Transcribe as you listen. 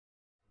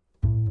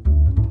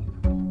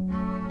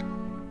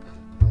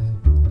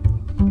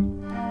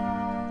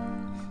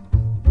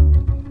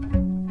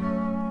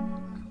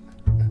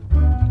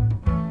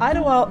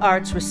Idyllwild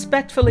Arts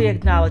respectfully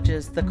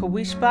acknowledges the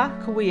Cahuilla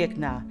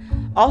Cahuilla,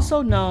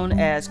 also known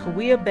as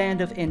Cahuilla Band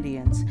of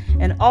Indians,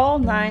 and all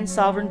 9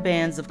 sovereign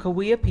bands of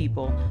Cahuilla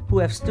people who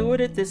have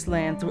stewarded this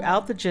land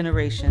throughout the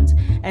generations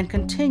and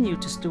continue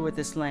to steward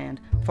this land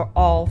for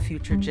all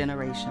future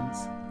generations.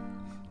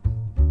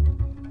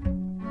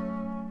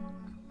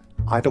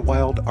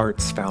 Idyllwild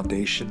Arts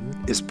Foundation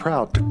is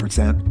proud to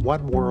present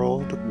One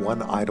World,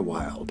 One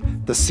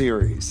Idyllwild, the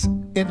series,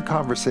 in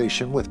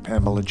conversation with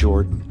Pamela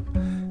Jordan.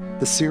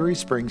 The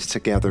series brings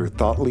together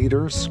thought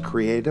leaders,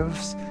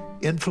 creatives,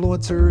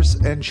 influencers,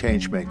 and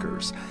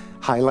changemakers,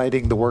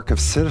 highlighting the work of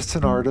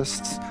citizen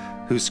artists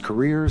whose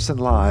careers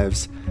and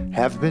lives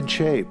have been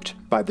shaped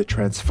by the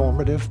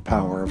transformative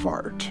power of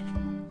art.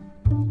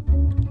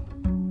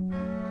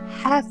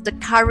 Have the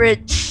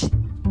courage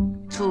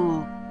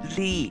to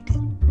lead.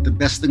 The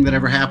best thing that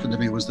ever happened to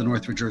me was the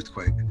Northridge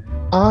earthquake.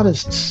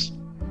 Artists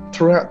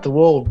throughout the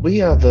world,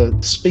 we are the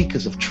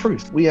speakers of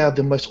truth. We are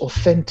the most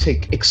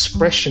authentic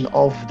expression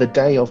of the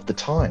day, of the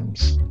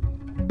times.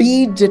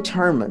 Be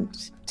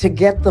determined to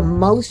get the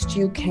most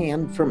you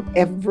can from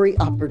every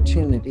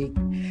opportunity.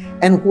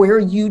 And where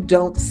you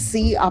don't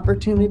see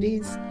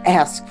opportunities,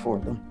 ask for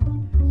them.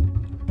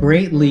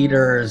 Great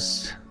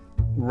leaders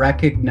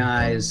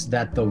recognize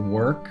that the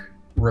work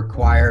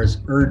requires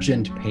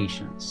urgent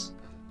patience.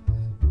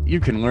 You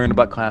can learn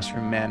about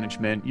classroom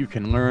management, you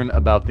can learn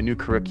about the new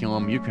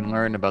curriculum, you can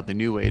learn about the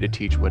new way to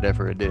teach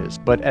whatever it is.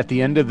 But at the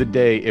end of the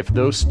day, if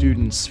those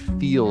students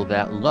feel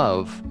that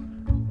love,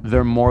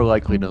 they're more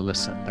likely to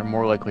listen, they're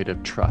more likely to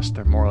trust,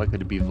 they're more likely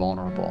to be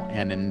vulnerable.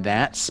 And in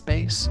that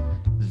space,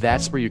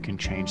 that's where you can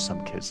change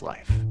some kid's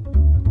life.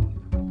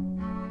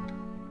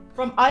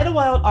 From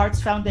Idyllwild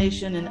Arts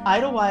Foundation in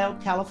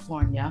Idyllwild,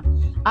 California,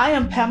 I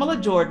am Pamela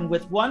Jordan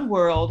with One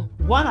World,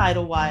 One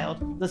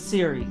Idyllwild, the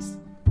series.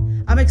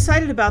 I'm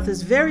excited about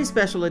this very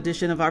special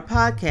edition of our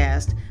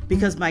podcast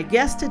because my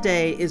guest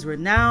today is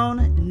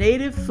renowned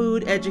native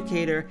food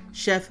educator,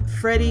 Chef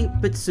Freddie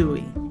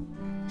Bitsoie.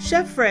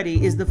 Chef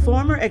Freddie is the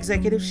former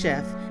executive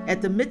chef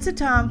at the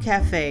Mitsitam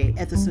Café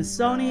at the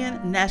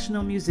Smithsonian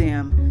National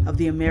Museum of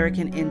the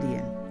American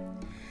Indian.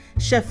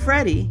 Chef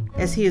Freddie,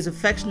 as he is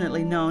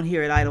affectionately known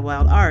here at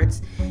Idyllwild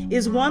Arts,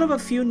 is one of a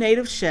few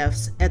native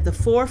chefs at the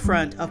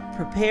forefront of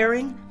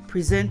preparing,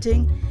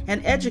 presenting,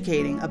 and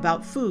educating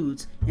about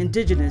foods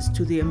indigenous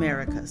to the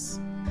Americas.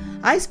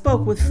 I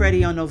spoke with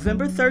Freddie on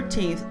November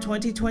 13th,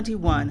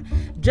 2021,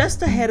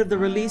 just ahead of the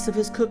release of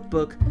his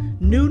cookbook,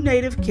 New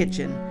Native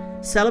Kitchen,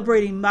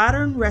 celebrating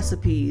modern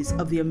recipes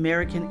of the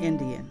American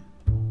Indian.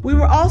 We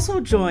were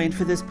also joined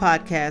for this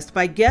podcast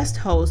by guest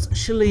host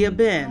Shaliyah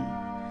Ben.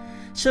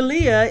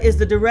 Shaliyah is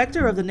the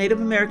director of the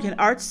Native American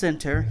Arts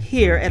Center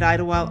here at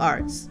Idyllwild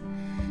Arts.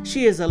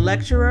 She is a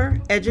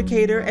lecturer,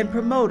 educator, and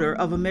promoter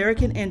of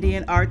American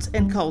Indian arts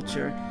and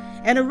culture,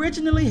 and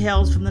originally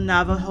hails from the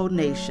Navajo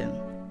Nation.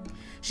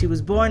 She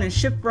was born in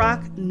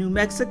Shiprock, New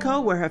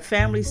Mexico, where her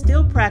family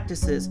still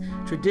practices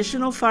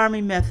traditional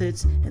farming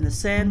methods in the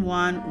San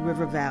Juan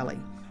River Valley.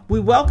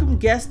 We welcome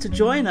guests to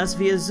join us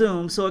via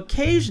Zoom, so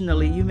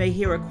occasionally you may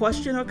hear a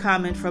question or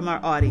comment from our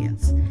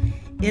audience.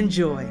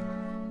 Enjoy.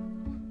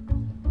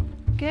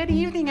 Good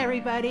evening,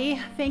 everybody.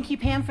 Thank you,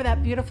 Pam, for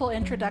that beautiful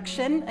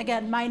introduction.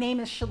 Again, my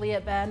name is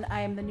Shaliyah Ben. I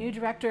am the new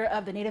director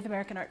of the Native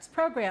American Arts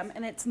Program,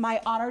 and it's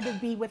my honor to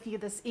be with you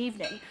this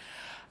evening.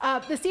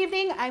 This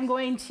evening, I'm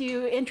going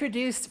to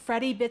introduce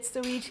Freddie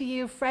Bitsoie to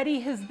you. Freddie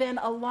has been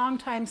a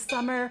longtime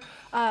summer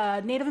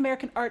Native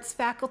American Arts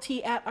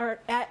faculty at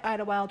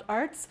Idyllwild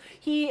Arts.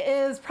 He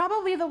is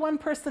probably the one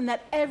person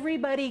that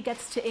everybody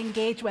gets to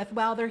engage with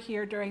while they're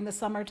here during the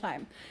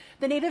summertime.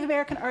 The Native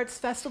American Arts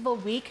Festival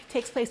Week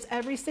takes place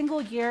every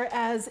single year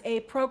as a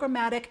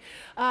programmatic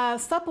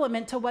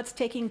supplement to what's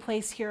taking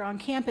place here on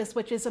campus,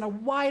 which is in a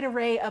wide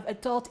array of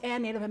adult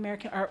and Native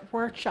American art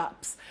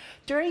workshops.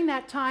 During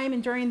that time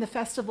and during the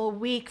festival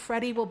week,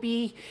 Freddie will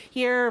be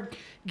here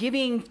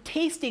giving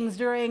tastings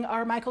during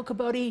our Michael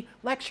Caboti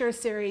lecture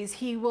series.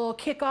 He will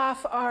kick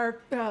off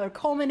our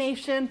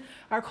culminating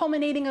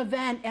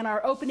event and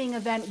our opening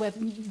event with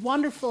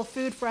wonderful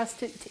food for us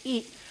to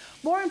eat.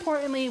 More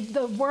importantly,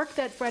 the work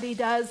that Freddie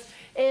does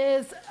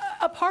is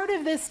a part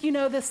of this,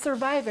 this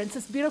survivance,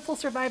 this beautiful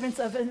survivance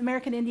of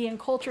American Indian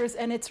cultures,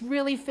 and it's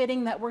really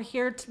fitting that we're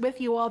here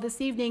with you all this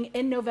evening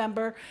in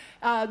November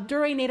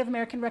during Native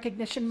American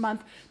Recognition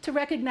Month to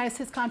recognize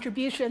his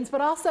contributions,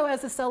 but also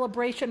as a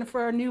celebration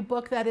for our new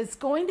book that is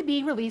going to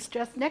be released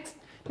just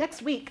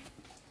next week.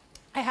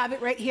 I have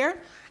it right here,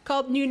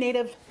 called New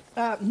Native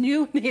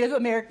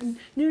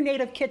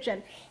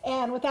Kitchen.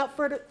 And without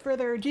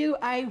further ado,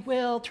 I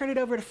will turn it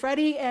over to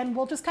Freddie, and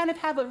we'll just kind of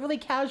have a really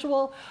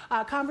casual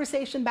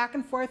conversation back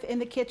and forth in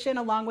the kitchen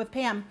along with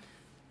Pam.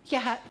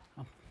 Yeah.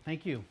 Oh,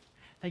 thank you.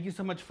 Thank you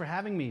so much for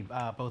having me,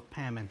 both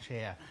Pam and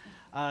Shea.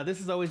 This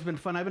has always been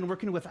fun. I've been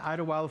working with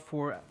Idyllwild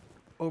for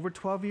over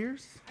 12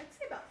 years. I'd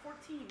say about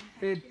 14.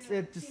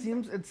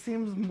 It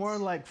seems more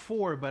like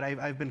 4, but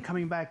I've been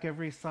coming back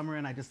every summer,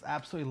 and I just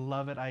absolutely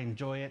love it. I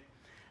enjoy it.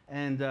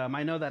 And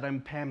I know that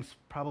I'm Pam's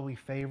probably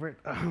favorite.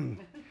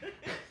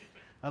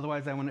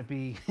 Otherwise, I wouldn't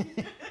be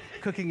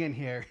cooking in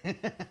here.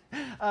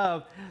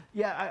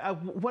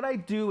 What I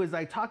do is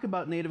I talk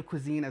about native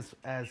cuisine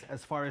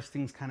as far as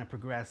things kind of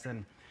progress.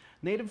 And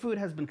native food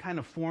has been kind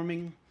of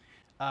forming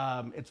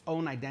its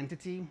own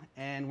identity.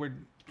 And we're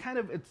kind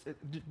of,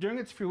 during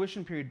its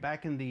fruition period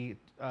back in the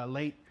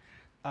early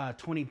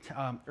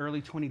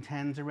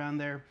 2010s around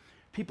there,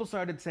 people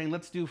started saying,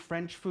 let's do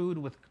French food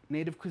with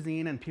native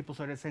cuisine. And people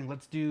started saying,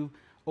 let's do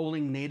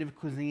only native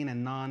cuisine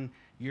and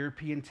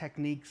non-European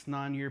techniques,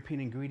 non-European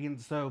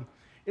ingredients. So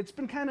it's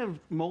been kind of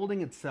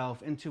molding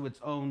itself into its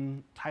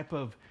own type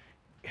of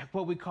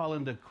what we call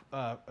in the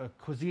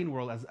cuisine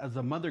world as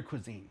a mother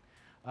cuisine.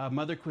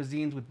 Mother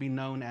cuisines would be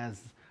known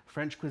as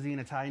French cuisine,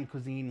 Italian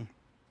cuisine,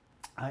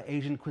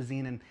 Asian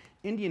cuisine, and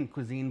Indian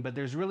cuisine, but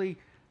there's really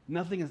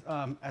nothing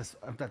as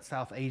that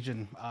South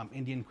Asian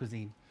Indian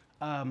cuisine.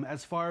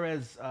 As far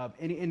as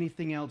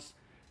anything else,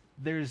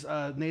 there's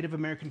Native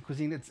American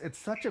cuisine. It's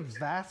such a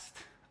vast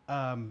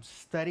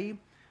study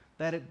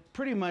that it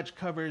pretty much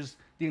covers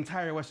the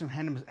entire Western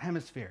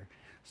Hemisphere.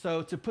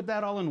 So to put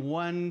that all in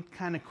one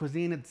kind of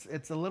cuisine,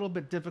 it's a little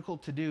bit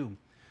difficult to do.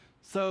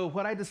 So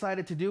what I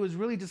decided to do is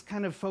really just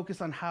kind of focus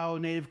on how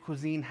Native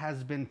cuisine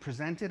has been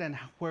presented and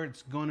where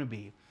it's going to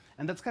be.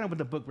 And that's kind of what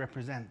the book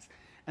represents.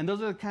 And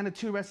those are the kind of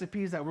two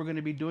recipes that we're going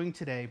to be doing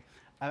today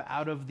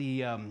out of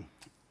the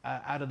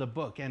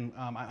book. And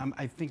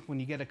I think when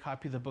you get a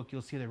copy of the book,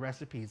 you'll see the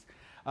recipes.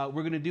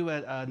 We're going to do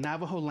a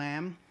Navajo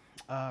lamb,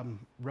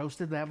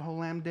 roasted Navajo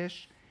lamb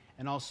dish,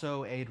 and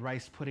also a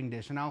rice pudding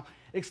dish. And I'll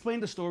explain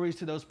the stories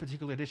to those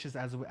particular dishes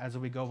as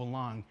we go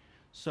along.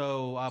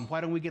 So why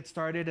don't we get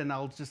started, and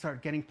I'll just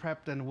start getting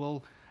prepped, and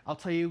I'll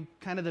tell you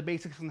kind of the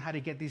basics on how to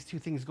get these two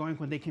things going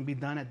when they can be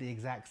done at the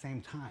exact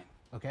same time,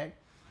 okay?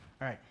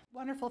 All right.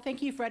 Wonderful,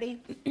 thank you,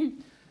 Freddie.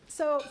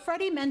 So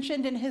Freddie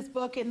mentioned in his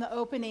book in the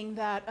opening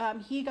that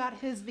he got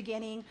his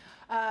beginning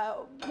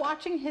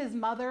watching his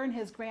mother and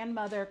his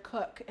grandmother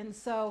cook. And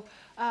so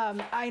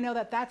I know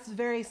that that's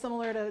very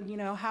similar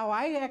to how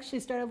I actually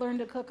started learning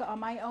to cook on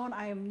my own.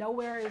 I am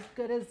nowhere as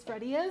good as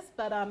Freddie is,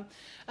 but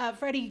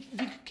Freddie,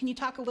 can you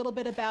talk a little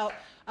bit about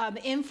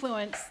the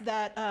influence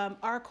that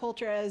our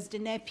culture as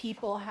Diné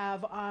people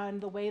have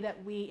on the way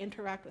that we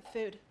interact with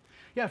food?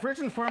 Yeah,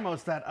 first and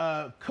foremost,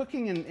 that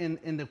cooking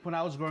when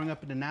I was growing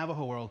up in the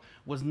Navajo world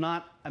was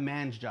not a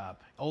man's job.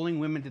 Only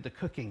women did the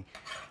cooking.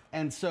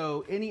 And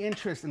so any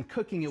interest in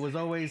cooking, it was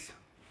always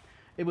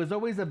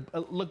a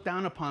looked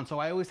down upon. So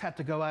I always had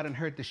to go out and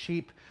herd the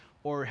sheep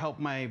or help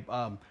my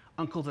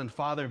uncles and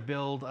father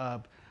build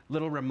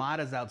little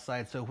ramadas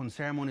outside. So when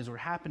ceremonies were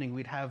happening,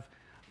 we'd have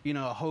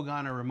a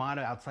hogan or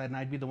ramada outside, and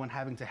I'd be the one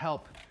having to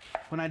help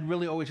when I'd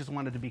really always just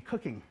wanted to be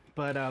cooking.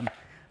 But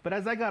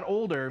as I got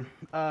older,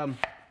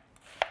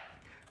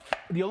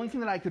 the only thing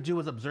that I could do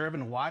was observe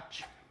and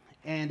watch,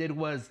 and it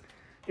was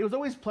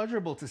always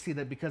pleasurable to see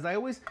that, because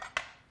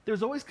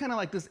there's always kind of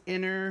like this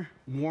inner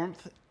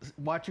warmth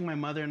watching my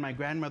mother and my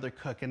grandmother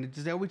cook, and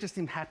they always just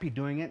seemed happy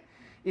doing it,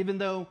 even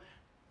though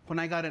when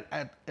I got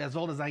as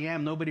old as I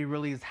am, nobody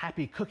really is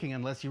happy cooking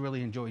unless you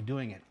really enjoy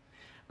doing it.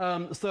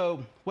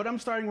 So what I'm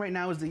starting right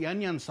now is the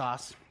onion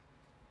sauce,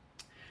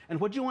 and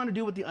what you want to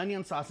do with the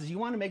onion sauce is you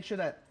want to make sure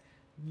that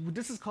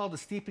this is called the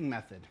steeping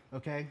method.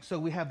 Okay, so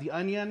we have the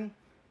onion,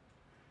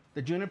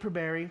 the juniper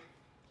berry,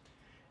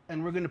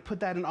 and we're going to put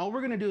that in. All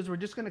we're going to do is we're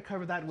just going to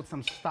cover that with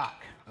some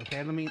stock.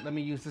 Okay, let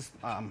me use this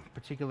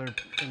particular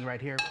thing right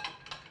here,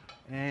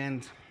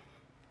 and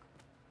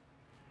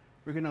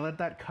we're going to let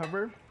that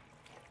cover,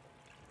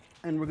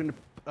 and we're going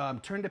to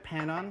turn the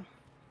pan on.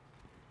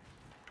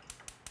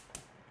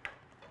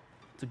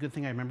 It's a good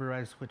thing I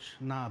memorized which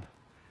knob.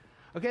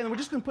 Okay, and we're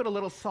just going to put a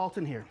little salt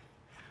in here.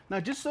 Now,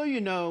 just so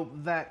you know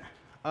that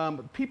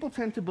people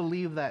tend to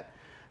believe that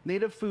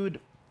native food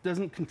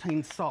doesn't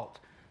contain salt.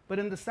 But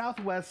in the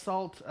Southwest,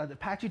 the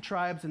Apache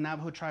tribes and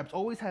Navajo tribes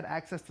always had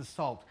access to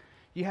salt.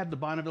 You had the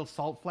Bonneville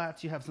salt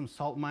flats, you have some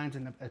salt mines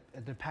in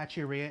the Apache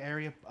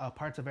area,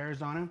 parts of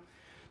Arizona.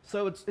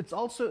 So it's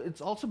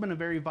also been a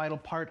very vital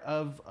part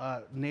of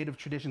native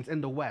traditions in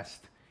the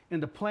West. In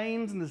the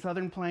plains, in the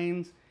southern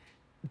plains,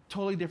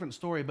 totally different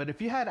story. But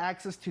if you had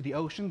access to the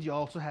oceans, you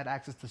also had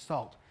access to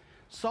salt.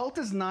 Salt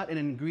is not an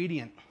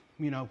ingredient,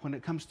 when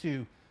it comes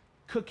to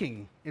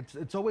cooking.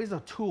 It's always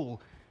a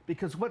tool.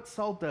 Because what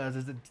salt does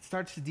is it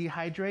starts to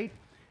dehydrate,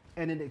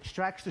 and it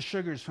extracts the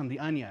sugars from the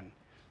onion,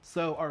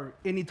 or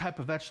any type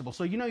of vegetable.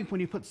 So when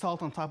you put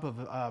salt on top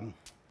of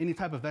any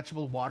type of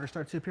vegetable, water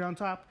starts to appear on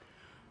top.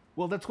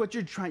 Well, that's what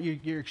you're trying.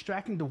 You're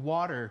extracting the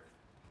water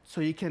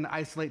so you can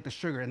isolate the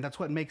sugar, and that's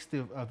what makes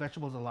the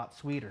vegetables a lot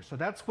sweeter. So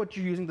that's what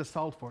you're using the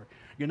salt for.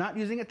 You're not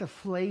using it to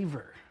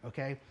flavor.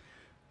 Okay,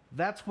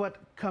 that's what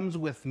comes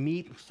with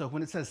meat. So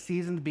when it says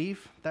seasoned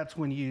beef, that's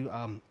when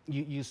you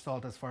use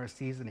salt as far as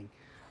seasoning.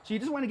 So you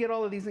just want to get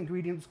all of these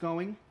ingredients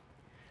going.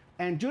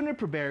 And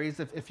juniper berries,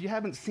 if you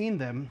haven't seen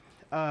them,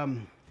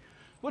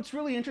 what's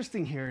really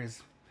interesting here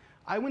is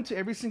I went to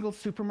every single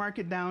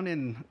supermarket down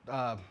in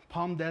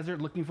Palm Desert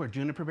looking for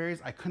juniper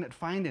berries. I couldn't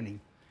find any.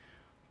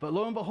 But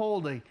lo and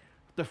behold,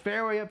 the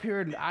fairway up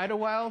here in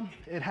Idyllwild,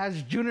 it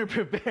has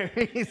juniper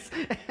berries.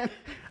 And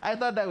I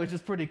thought that was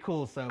just pretty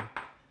cool. So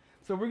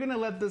we're gonna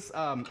let this,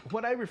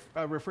 what I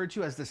refer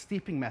to as the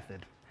steeping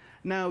method.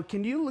 Now,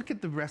 can you look at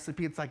the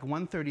recipe? It's like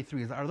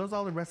 133. Are those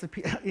all the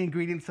recipe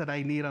ingredients that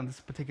I need on this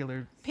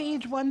particular?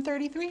 Page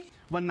 133?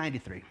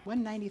 193.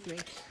 193.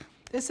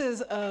 This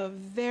is a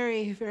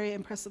very, very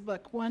impressive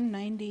book,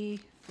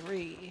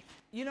 193.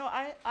 You know,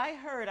 I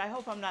heard, I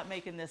hope I'm not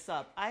making this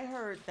up, I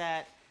heard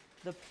that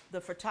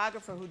the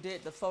photographer who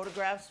did the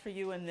photographs for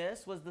you in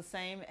this was the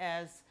same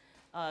as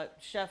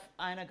Chef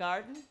Ina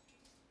Garden?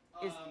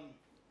 Is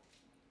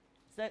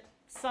that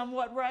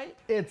somewhat right?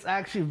 It's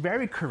actually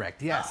very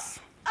correct, yes.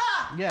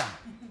 Yeah.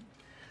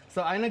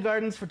 So Ina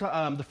Garden's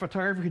the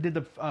photographer who did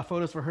the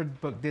photos for her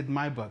book did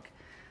my book.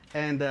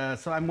 And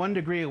so I'm 1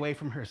 degree away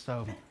from her,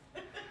 so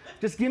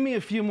just give me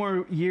a few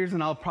more years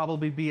and I'll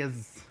probably be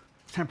as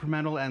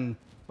temperamental and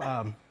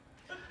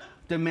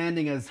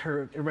demanding as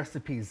her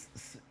recipes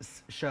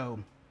show.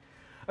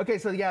 Okay,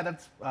 so yeah,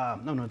 that's,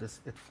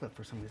 it flipped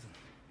for some reason.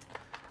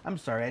 I'm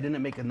sorry, I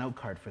didn't make a note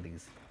card for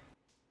these.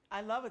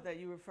 I love it that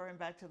you're referring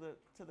back to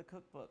the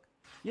cookbook.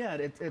 Yeah,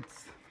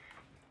 it's.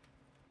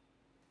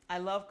 I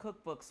love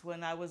cookbooks.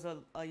 When I was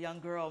a young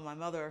girl, my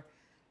mother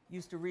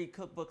used to read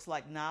cookbooks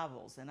like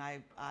novels, and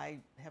I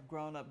have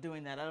grown up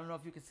doing that. I don't know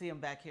if you can see them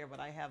back here, but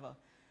I have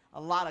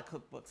a lot of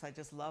cookbooks. I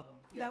just love them.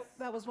 Yes.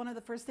 That was one of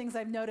the first things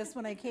I've noticed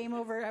when I came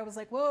over. I was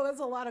like, whoa, there's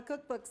a lot of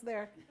cookbooks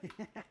there.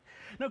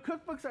 No,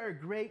 cookbooks are a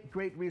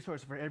great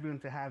resource for everyone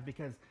to have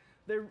because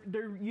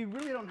you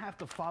really don't have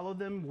to follow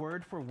them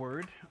word for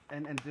word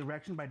and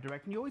direction by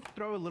direction. You always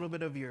throw a little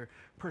bit of your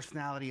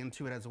personality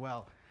into it as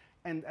well.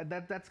 And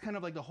that's kind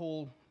of like the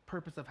whole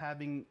purpose of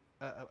having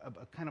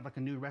a kind of like a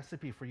new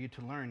recipe for you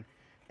to learn.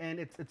 And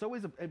it's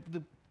always,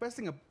 the best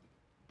thing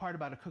part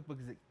about a cookbook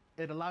is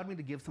it allowed me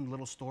to give some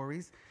little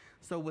stories.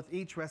 So with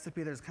each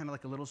recipe, there's kind of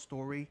like a little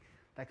story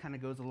that kind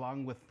of goes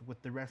along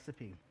with the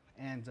recipe.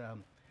 And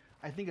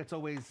I think it's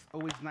always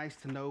nice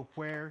to know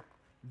where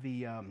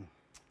the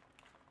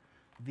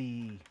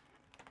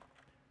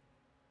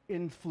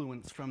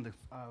influence from the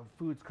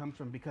foods comes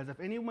from, because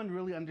if anyone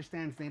really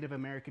understands Native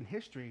American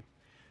history,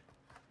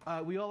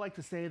 we all like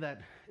to say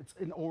that it's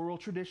an oral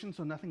tradition,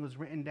 so nothing was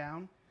written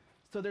down.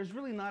 So there's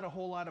really not a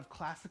whole lot of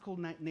classical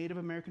Native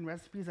American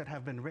recipes that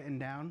have been written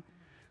down.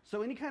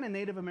 So any kind of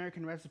Native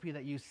American recipe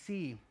that you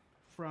see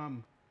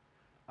from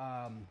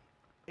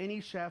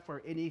any chef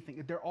or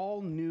anything, they're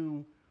all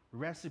new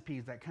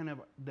recipes that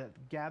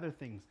that gather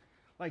things.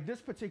 Like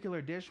this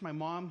particular dish, my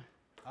mom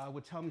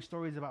would tell me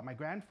stories about my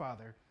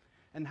grandfather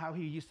and how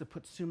he used to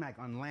put sumac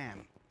on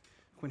lamb.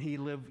 When he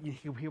lived,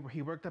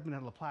 he worked up in the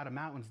La Plata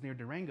Mountains near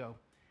Durango,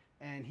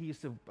 and he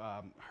used to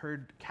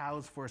herd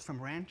cows for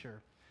some rancher.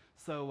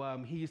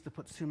 So he used to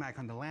put sumac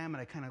on the lamb,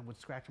 and I kind of would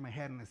scratch my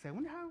head and I say, I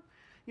wonder how,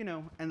 you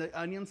know, and the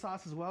onion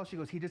sauce as well. She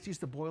goes, he just used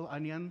to boil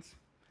onions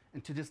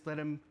and to just let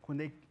them,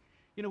 when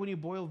you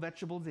boil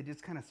vegetables, they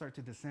just kind of start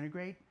to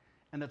disintegrate.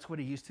 And that's what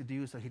he used to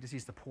do, so he just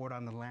used to pour it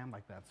on the lamb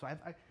like that. So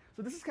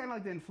this is kind of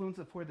like the influence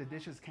of where the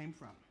dishes came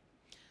from.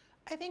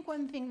 I think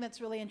one thing that's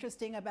really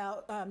interesting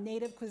about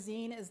Native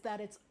cuisine is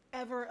that it's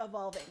ever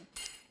evolving.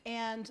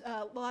 And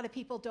a lot of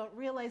people don't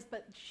realize,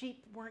 but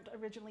sheep weren't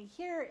originally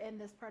here in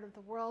this part of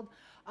the world.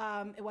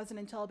 It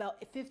wasn't until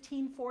about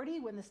 1540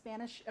 when the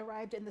Spanish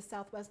arrived in the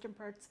southwestern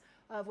parts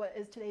of what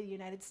is today the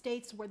United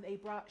States, where they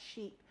brought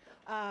sheep.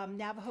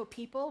 Navajo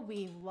people,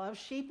 we love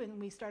sheep, and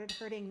we started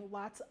herding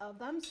lots of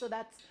them. So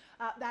that's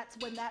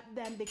when that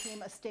then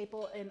became a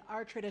staple in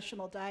our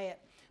traditional diet.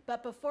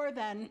 But before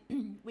then,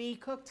 we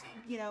cooked,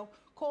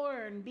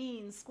 corn,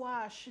 beans,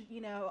 squash,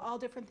 all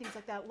different things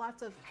like that.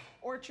 Lots of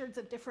orchards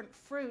of different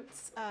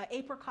fruits.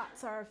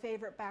 Apricots are our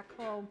favorite back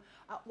home.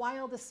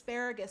 Wild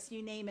asparagus,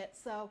 you name it.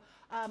 So,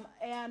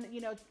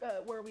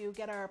 where we would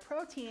get our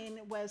protein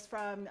was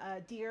from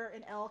deer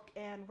and elk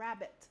and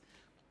rabbit.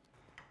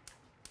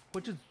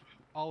 Which is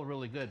all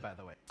really good, by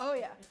the way. Oh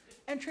yeah,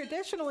 and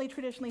traditionally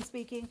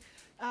speaking,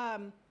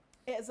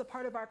 as a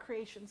part of our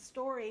creation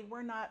story,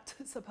 we're not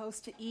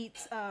supposed to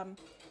eat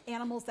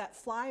animals that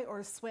fly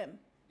or swim.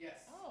 Yes.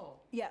 Oh.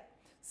 Yeah.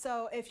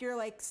 So if you're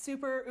like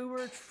super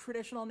uber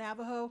traditional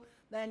Navajo,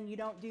 then you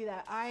don't do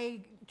that.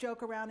 I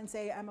joke around and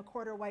say I'm a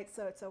quarter white,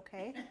 so it's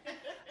okay.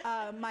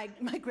 My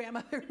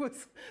grandmother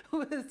was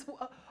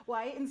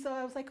white, and so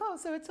I was like, oh,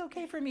 so it's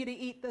okay for me to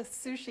eat this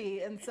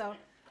sushi, and so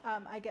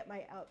I get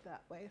my out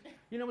that way.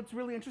 What's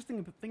really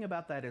interesting thing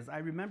about that is I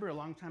remember a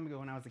long time ago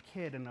when I was a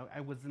kid and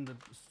I was in the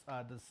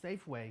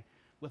Safeway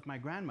with my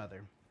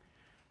grandmother,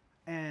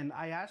 and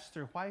I asked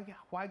her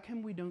why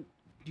can we do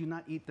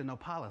not eat the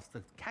nopales,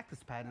 the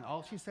cactus pad, and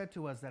all she said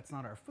to us, that's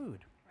not our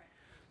food. Right.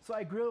 So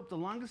I grew up the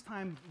longest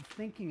time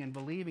thinking and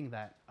believing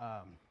that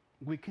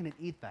we couldn't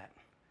eat that,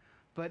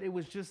 but it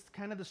was just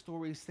kind of the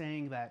story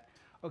saying that,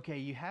 okay,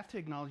 you have to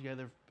acknowledge the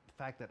other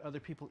fact that other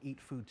people eat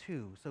food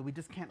too, so we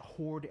just can't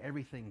hoard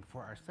everything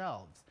for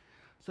ourselves.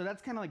 So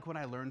that's kind of like what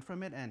I learned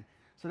from it, and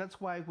so that's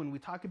why when we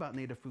talk about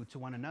Native food to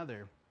one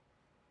another,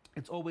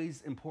 it's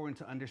always important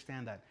to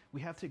understand that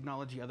we have to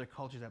acknowledge the other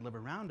cultures that live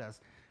around us,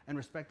 and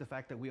respect the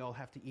fact that we all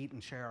have to eat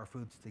and share our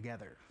foods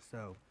together.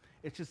 So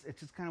it's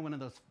just kind of one of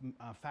those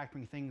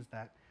factoring things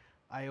that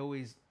I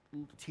always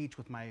teach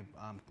with my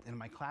in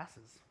my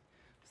classes.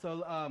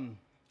 So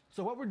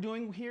so what we're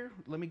doing here,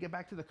 let me get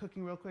back to the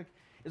cooking real quick,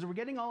 is we're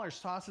getting all our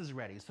sauces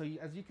ready. So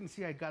as you can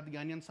see, I got the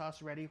onion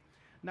sauce ready.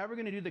 Now we're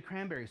gonna do the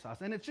cranberry sauce.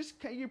 And it's just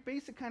your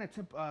basic kind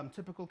of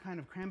typical kind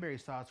of cranberry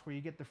sauce where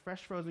you get the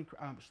fresh frozen,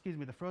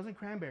 the frozen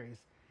cranberries.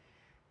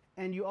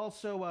 And you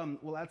also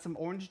will add some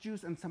orange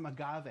juice and some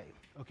agave.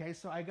 Okay,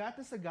 so I got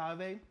this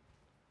agave.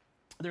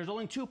 There's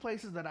only two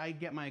places that I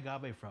get my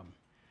agave from.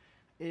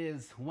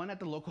 Is one at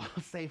the local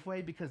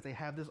Safeway because they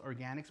have this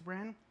organics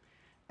brand,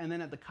 and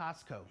then at the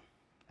Costco.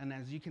 And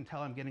as you can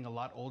tell, I'm getting a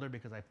lot older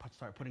because I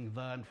start putting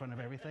the in front of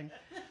everything.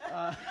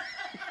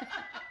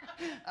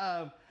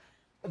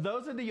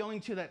 Those are the only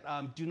two that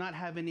do not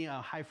have any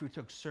high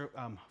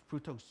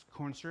fructose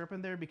corn syrup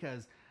in there,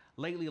 because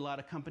lately a lot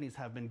of companies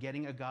have been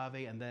getting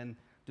agave and then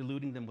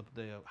diluting them with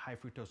the high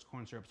fructose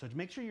corn syrup. So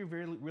make sure you're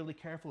really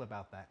careful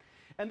about that.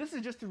 And this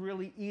is just a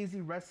really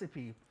easy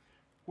recipe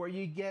where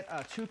you get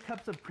 2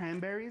 cups of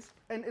cranberries.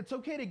 And it's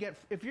okay to get,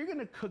 if you're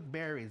gonna cook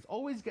berries,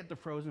 always get the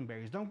frozen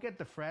berries. Don't get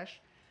the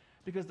fresh,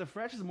 because the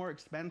fresh is more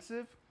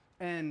expensive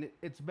and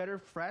it's better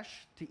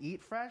fresh to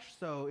eat fresh.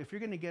 So if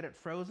you're gonna get it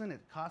frozen, it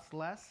costs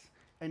less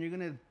and you're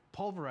gonna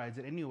pulverize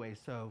it anyway.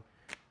 So,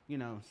 you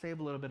know, save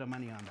a little bit of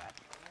money on that.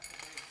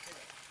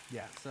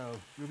 Yeah, so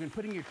you're gonna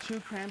put in your 2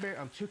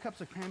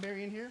 cups of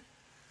cranberry in here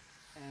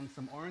and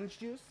some orange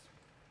juice.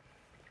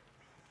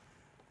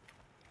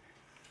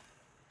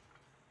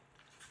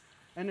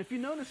 And if you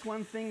notice,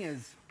 one thing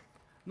is,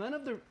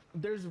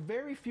 there's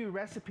very few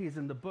recipes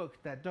in the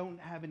book that don't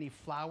have any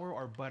flour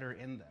or butter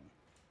in them.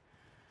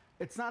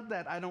 It's not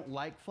that I don't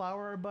like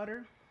flour or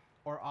butter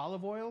or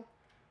olive oil,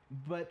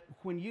 but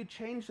when you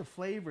change the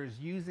flavors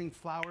using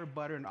flour,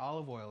 butter, and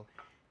olive oil,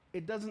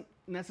 it doesn't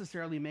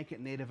necessarily make it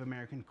Native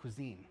American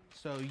cuisine.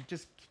 So you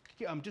just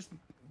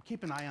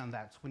keep an eye on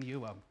that when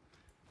you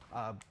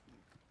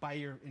buy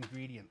your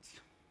ingredients.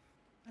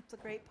 That's a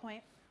great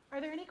point.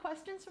 Are there any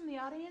questions from the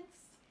audience?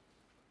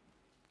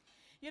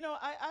 You know,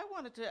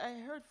 I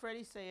heard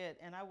Freddie say it,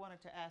 and I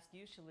wanted to ask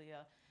you,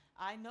 Shaliyah.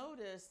 I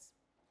noticed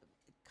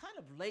kind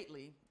of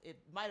lately, it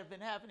might have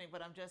been happening,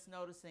 but I'm just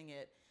noticing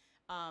it,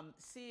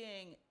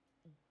 seeing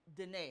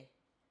Diné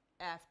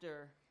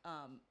after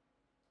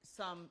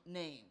some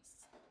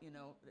names. You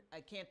know, I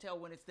can't tell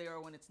when it's there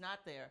or when it's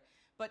not there.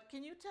 But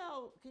can you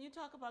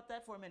talk about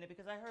that for a minute?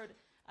 Because I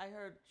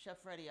heard Chef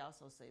Freddie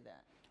also say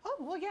that. Oh,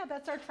 well, yeah,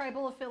 that's our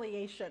tribal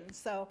affiliation.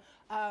 So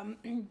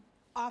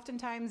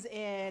oftentimes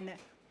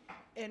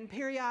in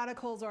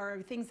periodicals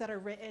or things that are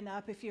written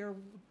up, if you're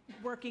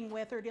working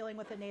with or dealing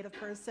with a Native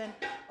person,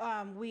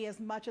 we as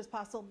much as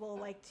possible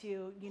like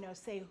to, you know,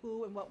 say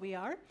who and what we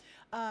are.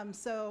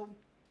 So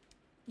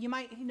you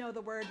might know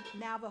the word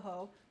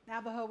Navajo.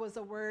 Navajo was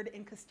a word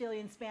in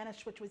Castilian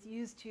Spanish which was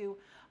used to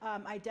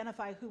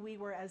identify who we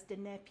were as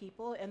Diné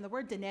people, and the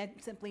word Diné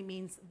simply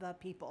means the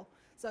people.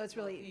 So it's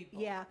really,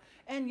 yeah.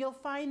 And you'll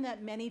find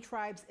that many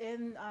tribes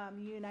in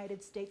the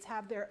United States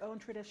have their own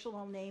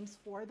traditional names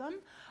for them.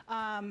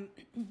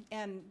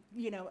 And,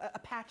 you know,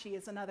 Apache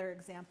is another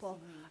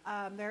example.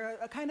 They're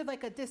a kind of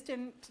like a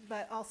distant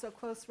but also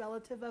close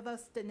relative of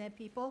us Diné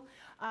people.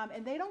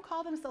 And they don't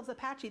call themselves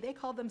Apache, they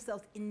call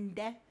themselves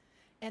Inde.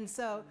 And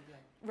so,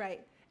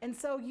 right. And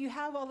so you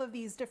have all of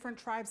these different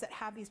tribes that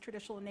have these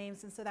traditional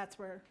names, and so that's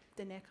where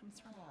Diné comes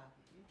from.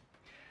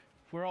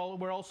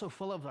 We're also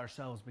full of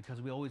ourselves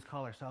because we always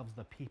call ourselves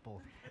the people.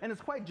 And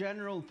it's quite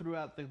general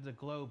throughout the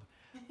globe.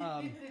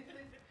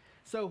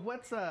 So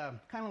what's kind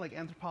of like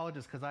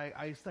anthropologists, because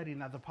I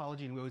studied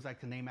anthropology and we always like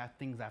to name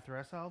things after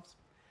ourselves.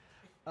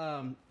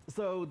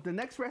 So the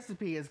next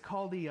recipe is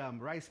called the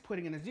rice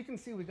pudding. And as you can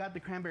see, we got the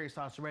cranberry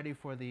sauce ready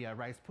for the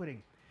rice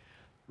pudding.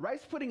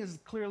 Rice pudding is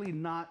clearly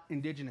not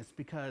indigenous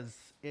because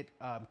it,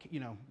 you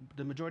know,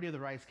 the majority of the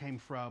rice came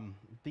from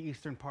the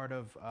eastern part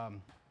of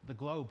the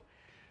globe.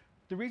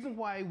 The reason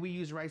why we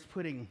use rice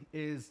pudding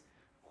is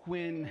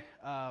when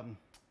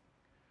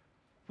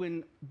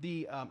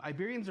the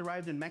Iberians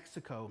arrived in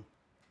Mexico.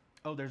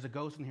 Oh, there's a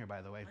ghost in here,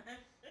 by the way.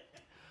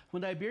 When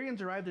the Iberians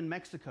arrived in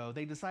Mexico,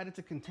 they decided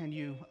to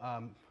continue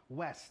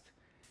west,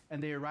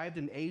 and they arrived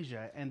in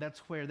Asia, and that's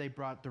where they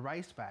brought the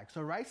rice back.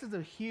 So rice is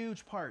a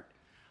huge part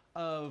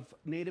of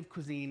native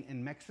cuisine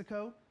in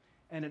Mexico,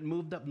 and it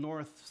moved up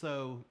north,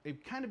 so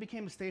it kind of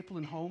became a staple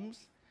in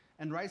homes,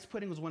 and rice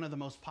pudding was one of the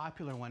most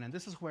popular one, and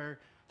this is where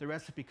the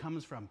recipe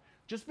comes from.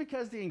 Just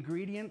because the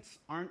ingredients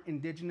aren't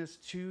indigenous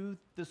to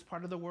this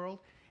part of the world,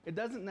 it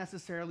doesn't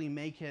necessarily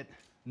make it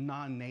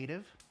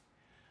non-native.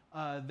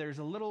 There's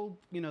a little,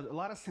 you know, a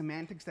lot of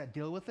semantics that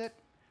deal with it.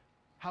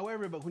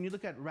 However, but when you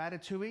look at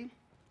ratatouille,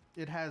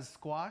 it has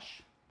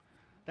squash.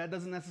 That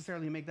doesn't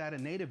necessarily make that a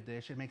native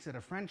dish, it makes it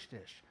a French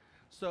dish.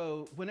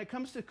 So when it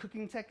comes to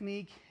cooking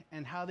technique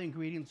and how the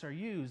ingredients are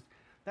used,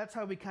 that's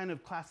how we kind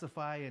of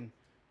classify and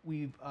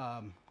we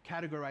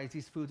categorize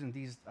these foods in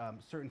these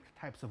certain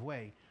types of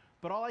way.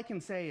 But all I can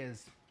say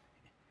is,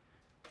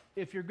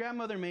 if your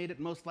grandmother made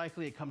it, most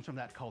likely it comes from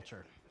that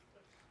culture.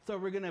 So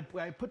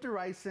I put the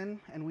rice in,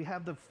 and we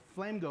have the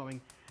flame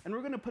going, and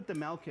we're gonna put the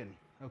milk in,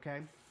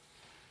 okay?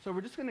 So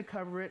we're just gonna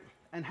cover it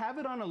and have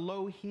it on a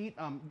low heat,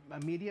 a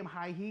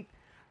medium-high heat,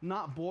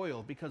 not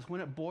boil, because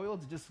when it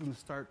boils, it's just gonna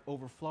start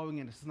overflowing,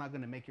 and it's not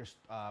gonna make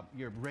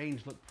your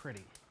range look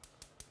pretty.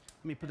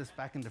 Let me put this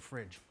back in the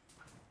fridge.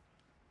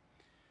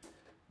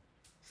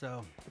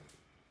 So,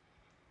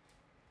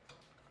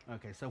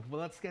 okay, so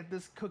let's get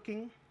this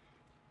cooking.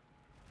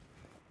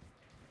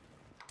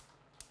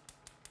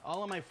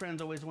 All of my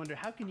friends always wonder,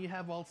 how can you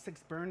have all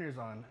 6 burners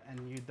on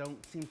and you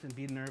don't seem to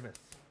be nervous?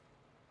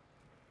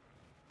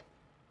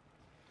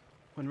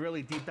 When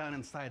really deep down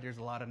inside, there's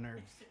a lot of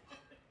nerves.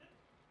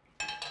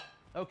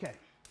 Okay,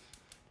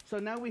 so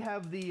now we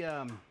have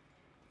the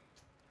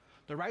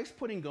rice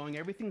pudding going,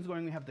 everything's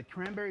going. We have the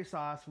cranberry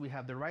sauce, we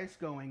have the rice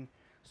going.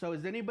 So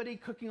is anybody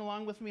cooking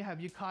along with me? Have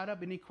you caught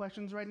up? Any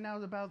questions right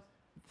now about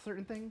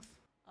certain things?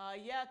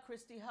 Yeah,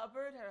 Christy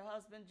Hubbard, her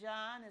husband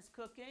John is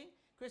cooking.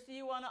 Christy,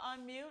 you want to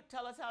unmute?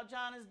 Tell us how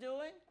John is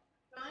doing.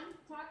 John,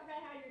 talk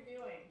about how you're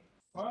doing.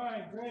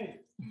 Fine,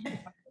 great.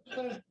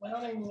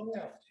 Browning the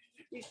lamb.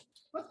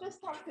 Let's just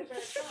talk to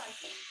very John.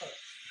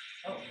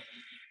 Oh.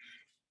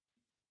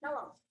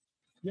 Hello.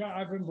 Yeah,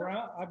 I've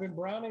been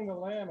browning the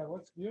lamb. It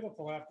looks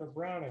beautiful after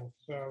browning,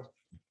 so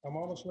I'm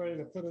almost ready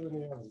to put it in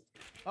the oven.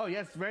 Oh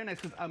yes, very nice.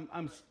 Because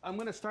I'm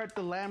going to start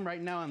the lamb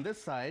right now on this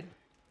side.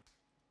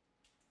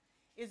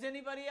 Is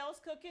anybody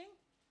else cooking?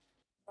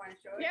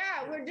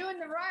 Yeah, we're doing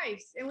the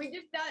rice, and we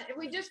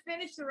just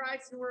finished the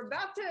rice, and we're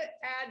about to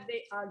add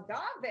the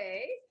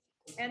agave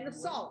and the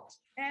salt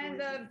and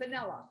the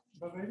vanilla.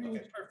 But maybe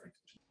it's perfect.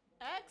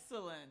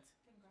 Excellent.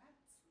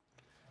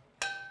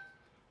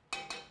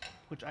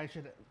 Which I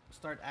should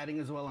start adding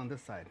as well on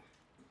this side.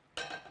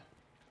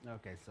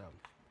 Okay, so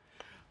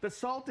the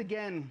salt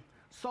again.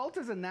 Salt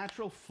is a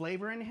natural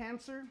flavor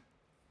enhancer.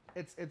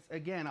 It's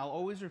again, I'll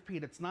always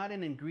repeat, it's not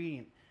an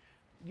ingredient.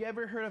 You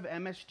ever heard of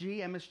MSG?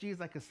 MSG is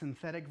like a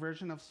synthetic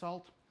version of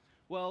salt.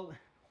 Well,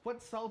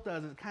 what salt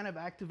does is it kind of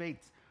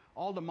activates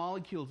all the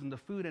molecules in the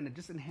food, and it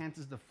just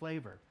enhances the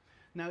flavor.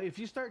 Now, if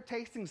you start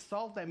tasting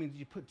salt, that means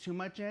you put too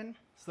much in,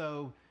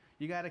 so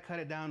you got to cut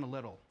it down a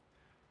little.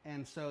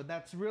 And so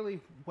that's really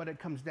what it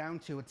comes down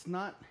to.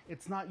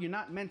 You're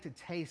not meant to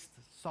taste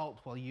salt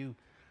while you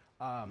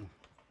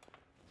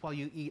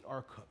eat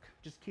or cook.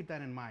 Just keep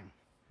that in mind.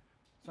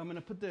 So I'm going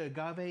to put the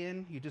agave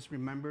in. You just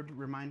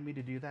remind me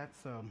to do that.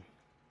 So,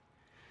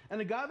 and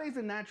agave is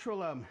a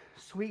natural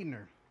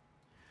sweetener.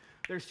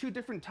 There's 2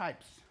 different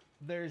types.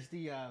 There's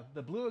the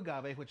blue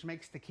agave, which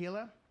makes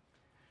tequila,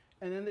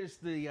 and then there's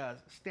the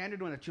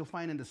standard one that you'll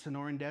find in the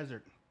Sonoran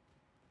Desert.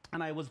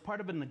 And I was part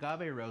of an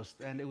agave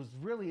roast, and it was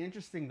really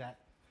interesting that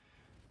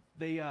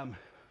they,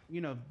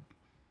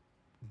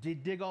 they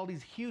dig all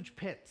these huge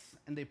pits,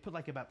 and they put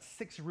like about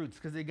 6 roots,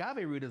 because the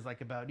agave root is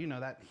like about,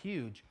 that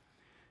huge.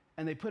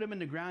 And they put them in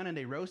the ground, and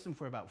they roast them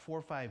for about 4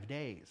 or 5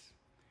 days.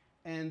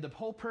 And the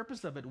whole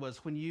purpose of it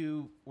was when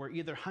you were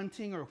either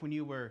hunting or when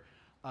you were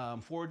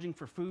foraging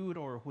for food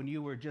or when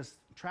you were just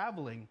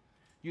traveling,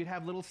 you'd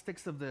have little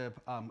sticks of the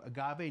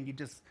agave, and you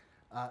just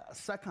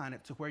suck on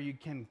it to where you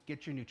can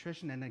get your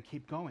nutrition and then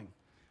keep going.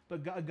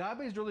 But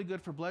agave is really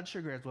good for blood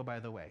sugar as well, by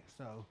the way.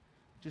 So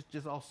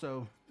just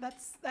also.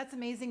 That's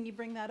amazing you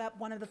bring that up.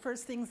 One of the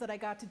first things that I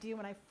got to do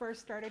when I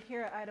first started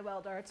here at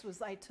Idyllwild Arts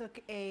was I took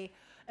an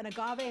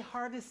agave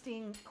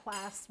harvesting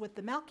class with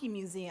the Malky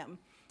Museum.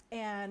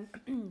 And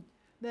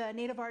the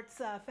Native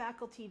Arts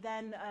faculty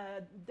then,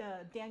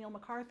 Daniel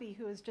McCarthy,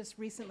 who has just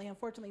recently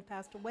unfortunately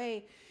passed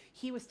away,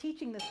 he was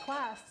teaching this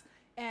class.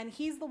 And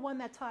he's the one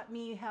that taught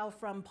me how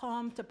from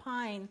palm to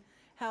pine,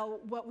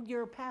 what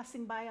you're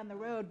passing by on the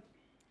road,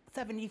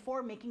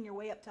 74, making your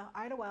way up to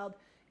Idyllwild,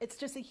 it's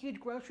just a huge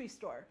grocery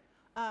store.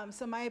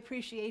 So my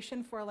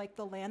appreciation for like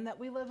the land that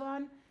we live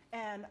on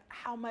and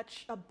how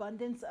much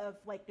abundance of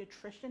like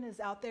nutrition is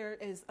out there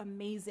is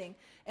amazing.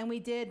 And we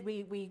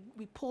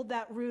pulled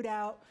that root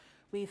out,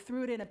 we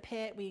threw it in a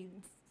pit, we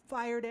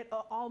fired it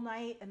all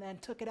night and then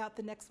took it out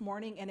the next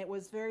morning, and it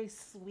was very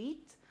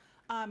sweet.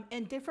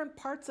 And different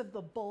parts of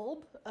the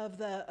bulb of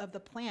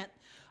the plant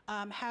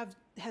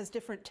has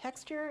different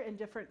texture and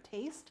different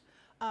taste.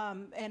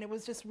 And it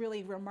was just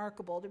really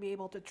remarkable to be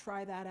able to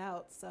try that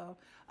out. So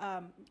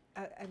I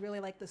really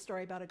like the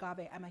story about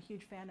agave. I'm a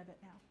huge fan of it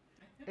now.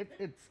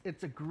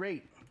 It's a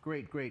great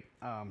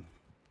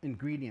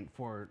ingredient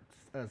for,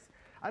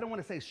 I don't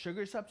want to say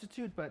sugar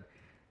substitute, but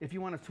if you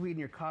want to sweeten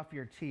your coffee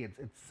or tea,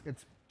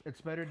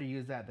 it's better to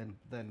use that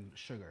than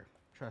sugar.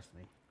 Trust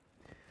me.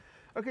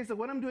 Okay, so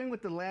what I'm doing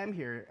with the lamb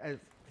here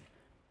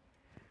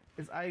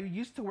is I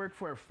used to work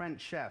for a French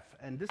chef,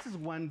 and this is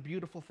one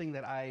beautiful thing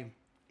that I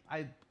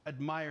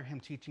admire him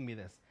teaching me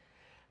this,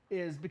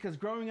 is because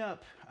growing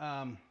up,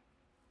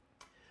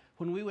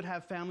 when we would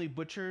have family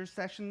butcher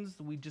sessions,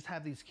 we'd just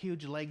have these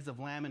huge legs of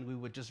lamb and we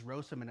would just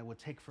roast them, and it would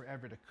take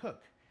forever to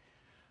cook.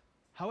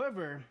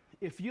 However,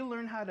 if you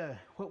learn how to,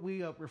 what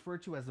we refer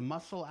to as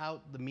muscle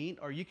out the meat,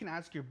 or you can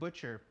ask your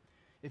butcher,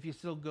 if you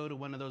still go to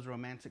one of those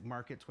romantic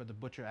markets where the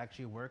butcher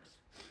actually works,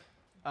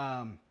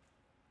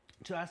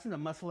 to ask them to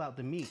muscle out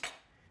the meat.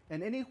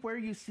 And anywhere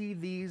you see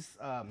these,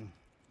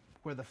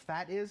 where the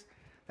fat is,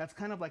 that's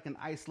kind of like an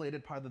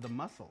isolated part of the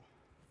muscle.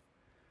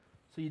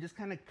 So you just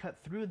kind of cut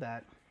through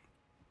that.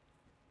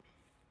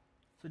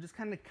 So just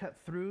kind of cut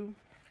through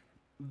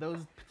those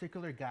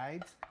particular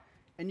guides,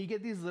 and you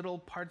get these little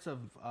parts of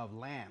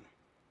lamb.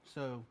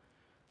 So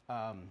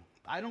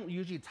I don't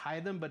usually tie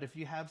them, but if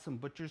you have some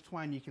butcher's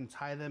twine, you can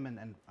tie them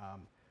and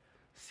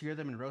sear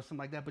them and roast them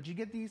like that. But you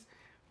get these,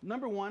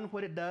 number one,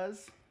 what it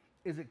does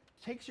is it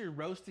takes your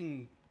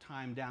roasting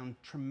time down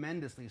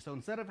tremendously. So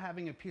instead of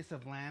having a piece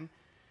of lamb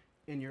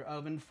in your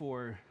oven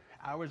for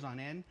hours on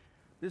end,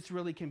 this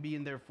really can be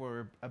in there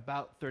for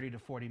about 30 to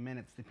 40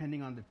 minutes,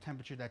 depending on the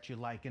temperature that you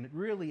like, and it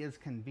really is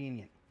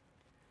convenient.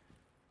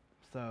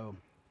 So,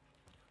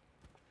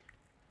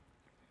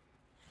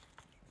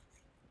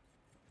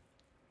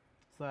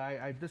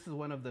 this is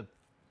one of the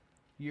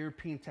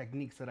European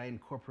techniques that I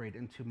incorporate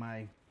into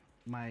my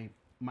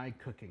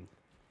cooking.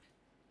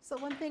 So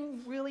one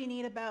thing really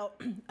neat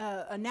about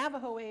a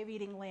Navajo way of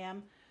eating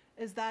lamb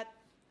is that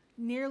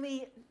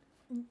nearly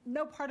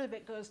no part of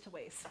it goes to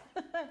waste.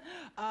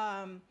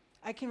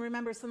 I can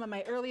remember some of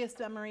my earliest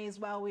memories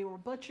while we were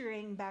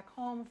butchering back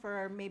home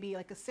for maybe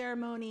like a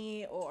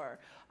ceremony or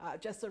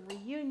just a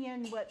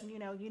reunion,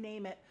 you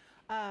name it.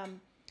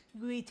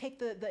 We take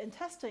the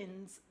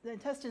intestines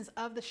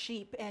of the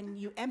sheep and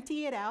you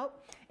empty it out,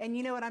 and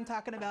you know what I'm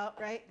talking about,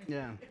 right?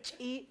 Yeah.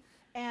 Eat.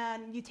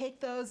 And you take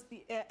those,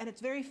 and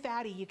it's very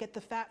fatty. You get the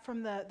fat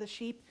from the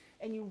sheep,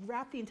 and you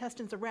wrap the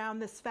intestines around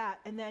this fat,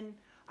 and then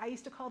I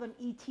used to call them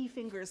ET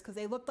fingers because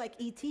they looked like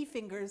ET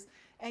fingers,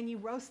 and you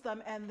roast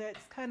them, and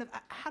it's kind of,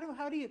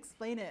 how do you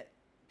explain it?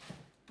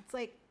 It's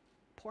like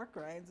pork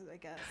rinds, I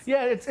guess.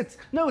 Yeah, it's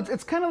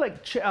kind of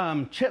like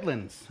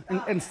chitlins.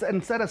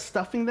 Instead of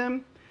stuffing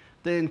them,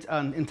 the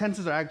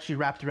intestines are actually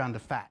wrapped around the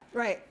fat.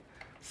 Right.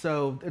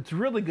 So it's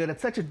really good.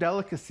 It's such a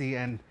delicacy,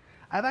 and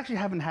I've actually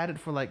haven't had it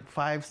for like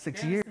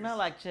 5-6 years. Smell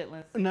like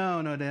chitlins.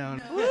 No, they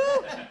don't.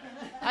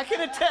 I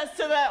can attest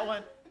to that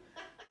one.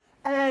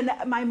 And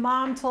my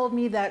mom told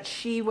me that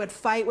she would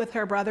fight with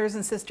her brothers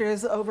and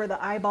sisters over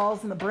the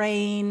eyeballs and the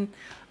brain.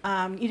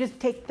 You just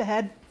take the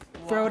head,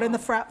 throw it in the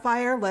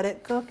fire, let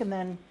it cook, and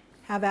then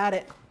have at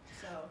it.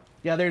 So.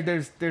 Yeah,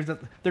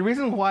 the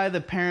reason why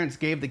the parents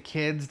gave the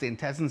kids the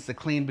intestines to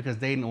clean because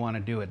they didn't want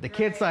to do it. The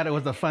kids thought it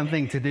was a fun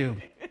thing to do,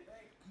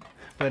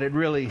 but it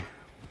really,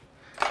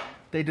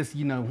 they just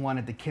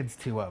wanted the kids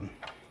to.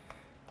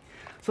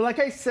 So like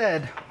I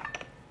said.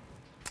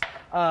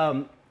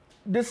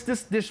 This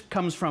dish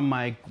comes from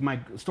my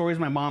stories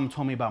my mom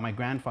told me about my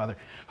grandfather,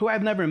 who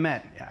I've never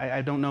met.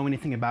 I don't know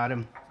anything about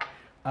him.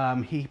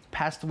 He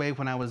passed away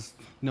when I was,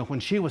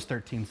 when she was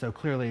 13, so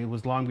clearly it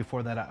was long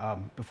before that,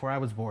 before I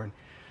was born.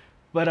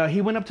 But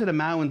he went up to the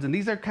mountains, and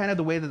these are kind of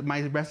the way that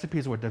my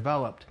recipes were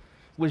developed,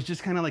 was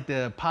just kind of like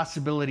the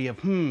possibility of,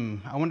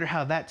 I wonder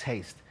how that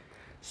tastes.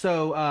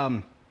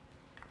 So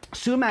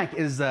sumac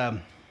is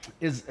a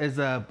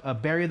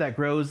berry that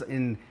grows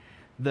in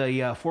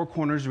the Four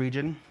Corners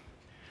region.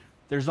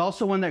 There's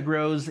also one that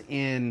grows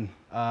in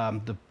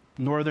the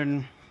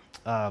northern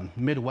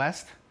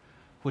Midwest,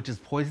 which is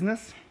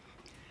poisonous.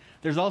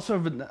 There's also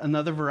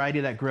another variety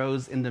that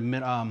grows in the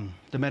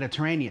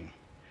Mediterranean.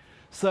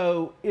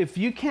 So if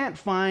you can't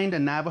find a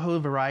Navajo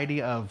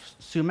variety of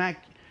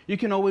sumac, you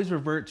can always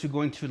revert to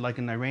going to like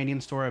an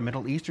Iranian store, a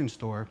Middle Eastern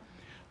store,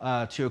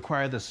 to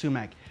acquire the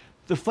sumac.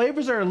 The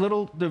flavors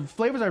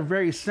are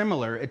very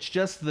similar. It's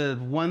just the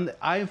one that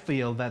I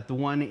feel that the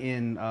one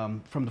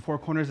in from the Four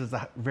Corners is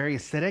very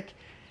acidic,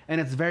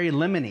 and it's very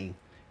lemony,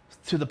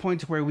 to the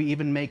point where we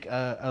even make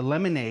a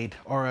lemonade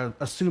or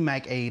a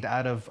sumac-ade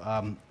out of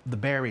the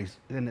berries,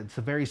 and it's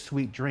a very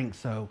sweet drink.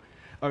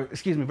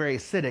 Very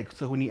acidic.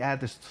 So when you add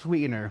the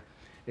sweetener,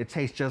 it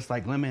tastes just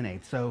like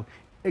lemonade. So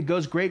it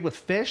goes great with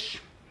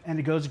fish, and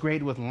it goes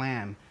great with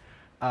lamb,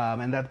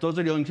 and those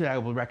are the only two I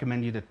will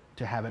recommend you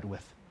to have it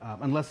with.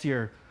 Unless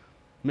you're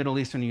Middle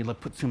Eastern, you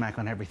put sumac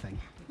on everything.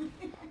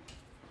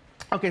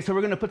 Okay, so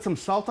we're gonna put some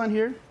salt on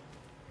here.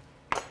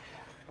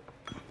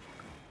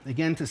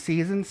 Again, to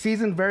season.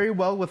 Season very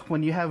well with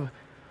when you have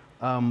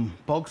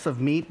bulks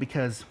of meat,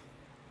 because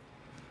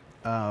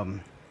it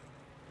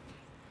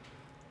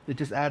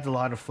just adds a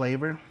lot of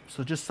flavor.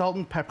 So just salt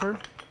and pepper.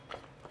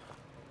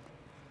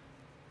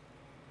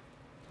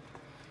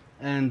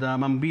 And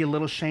I'm gonna be a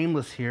little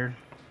shameless here,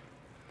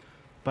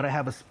 but I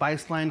have a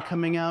spice line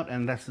coming out,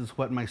 and this is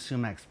what my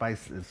sumac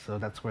spice is, so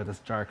that's where this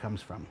jar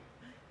comes from.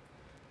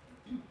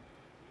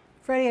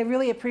 Freddie, I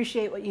really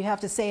appreciate what you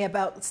have to say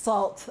about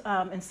salt,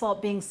 and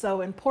salt being so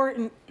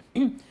important.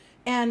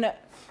 And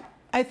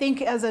I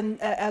think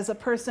as a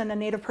person, a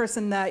Native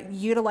person that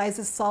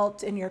utilizes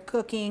salt in your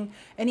cooking,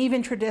 and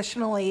even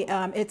traditionally,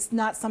 it's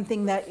not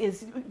something that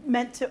is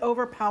meant to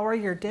overpower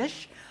your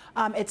dish.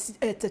 It's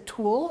a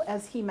tool,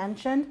 as he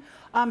mentioned.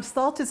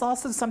 Salt is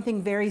also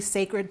something very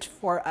sacred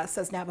for us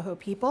as Navajo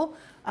people.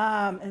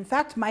 In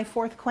fact, my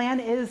fourth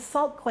clan is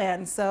Salt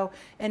Clan. So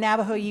in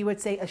Navajo, you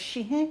would say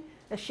Ashihi.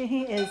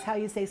 Ashihi is how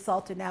you say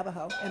salt in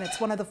Navajo. And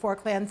it's one of the 4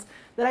 clans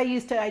that I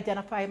use to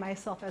identify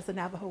myself as a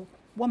Navajo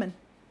woman.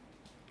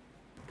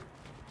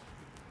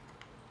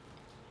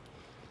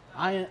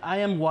 I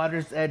am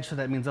water's edge, so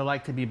that means I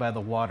like to be by the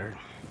water.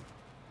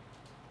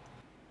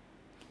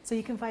 So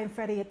you can find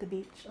Freddie at the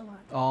beach a lot.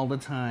 All the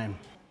time.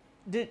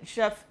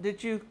 Chef,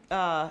 did you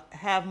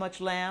have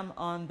much lamb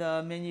on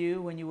the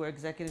menu when you were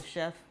executive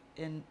chef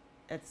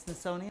at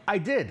Smithsonian? I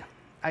did.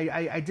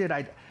 I did.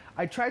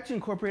 I tried to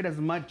incorporate as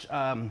much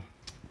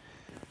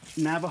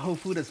Navajo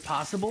food as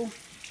possible.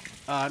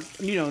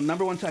 You know,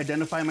 number one, to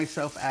identify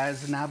myself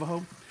as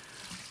Navajo.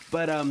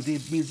 But the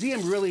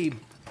museum really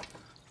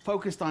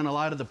focused on a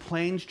lot of the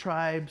Plains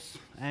tribes,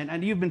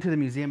 and you've been to the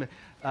museum,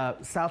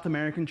 South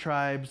American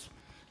tribes,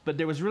 but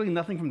there was really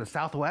nothing from the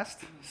Southwest.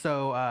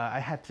 So I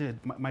had to,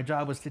 my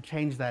job was to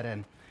change that,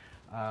 and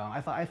I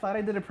thought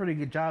I did a pretty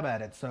good job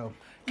at it, so.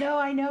 No,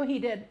 I know he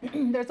did.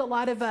 There's a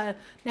lot of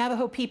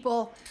Navajo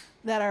people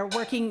that are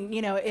working,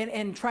 you know,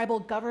 in tribal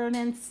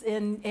governance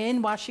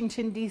in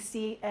Washington,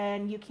 D.C.,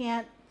 and you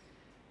can't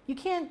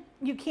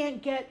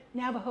get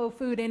Navajo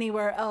food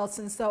anywhere else.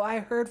 And so I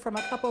heard from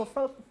a couple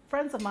of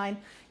friends of mine,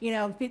 you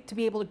know, to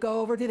be able to go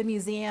over to the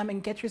museum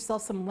and get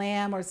yourself some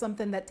lamb or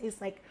something that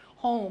tastes like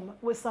home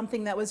was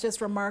something that was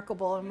just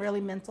remarkable and really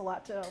meant a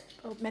lot to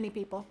many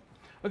people.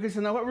 Okay, so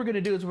now what we're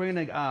gonna do is we're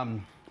gonna,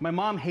 my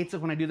mom hates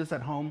it when I do this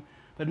at home,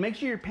 but make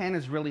sure your pan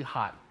is really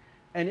hot.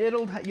 And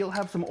you'll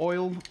have some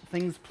oil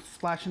things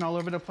splashing all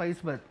over the place,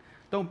 but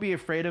don't be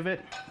afraid of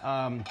it.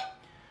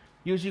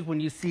 Usually when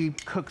you see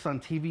cooks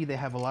on TV, they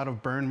have a lot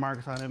of burn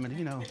marks on them, and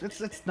you know,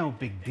 it's no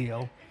big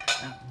deal.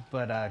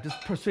 But just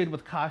proceed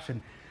with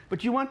caution.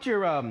 But you want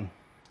your,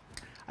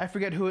 I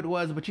forget who it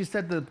was, but you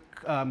said the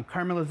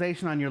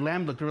caramelization on your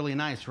lamb looked really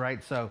nice,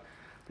 right? So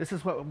this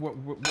is what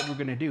we're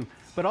gonna do.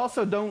 But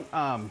also don't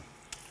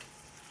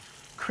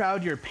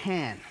crowd your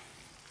pan,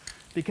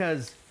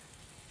 because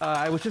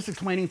I was just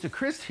explaining to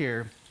Chris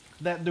here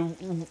that the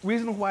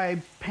reason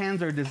why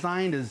pans are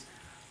designed is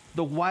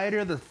the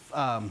wider, the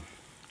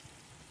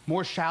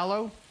more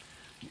shallow,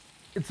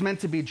 it's meant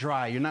to be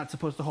dry. You're not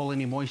supposed to hold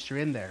any moisture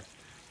in there.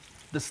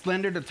 The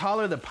slender, the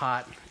taller the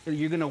pot,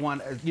 you're gonna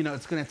want, you know,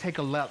 it's gonna take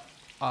a lot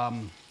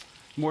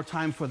more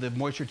time for the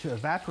moisture to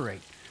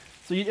evaporate.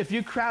 So if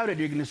you crowd it,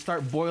 you're gonna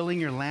start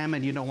boiling your lamb,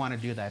 and you don't wanna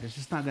do that. It's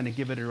just not gonna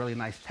give it a really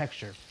nice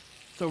texture.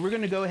 So we're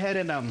gonna go ahead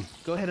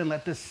and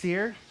let this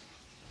sear.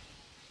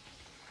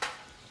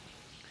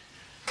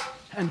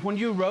 And when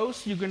you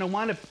roast, you're gonna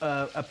want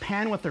a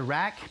pan with a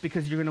rack,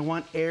 because you're gonna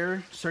want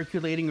air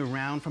circulating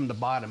around from the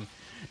bottom.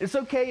 It's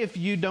okay if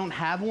you don't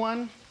have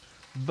one,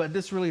 but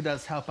this really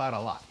does help out a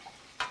lot.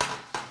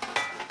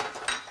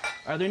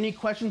 Are there any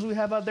questions we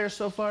have out there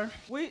so far?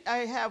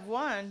 I have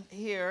one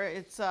here.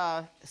 It's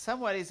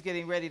somebody's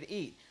getting ready to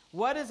eat.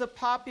 What is a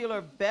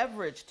popular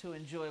beverage to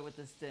enjoy with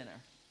this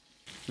dinner?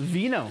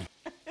 Vino.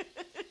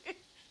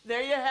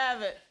 There you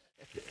have it.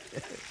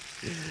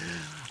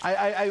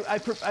 I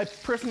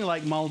personally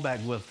like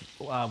Malbec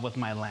with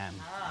my lamb,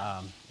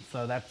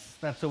 so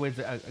that's always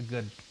a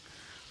good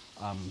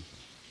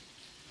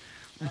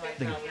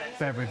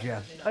beverage.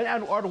 Yeah,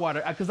 and or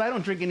water, because I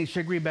don't drink any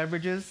sugary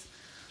beverages,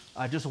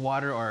 just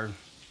water or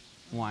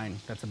wine.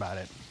 That's about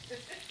it.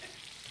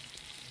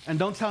 And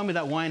don't tell me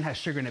that wine has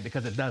sugar in it,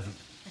 because it doesn't.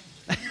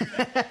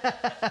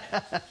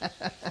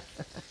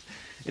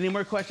 Any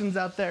more questions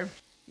out there?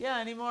 Yeah,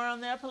 any more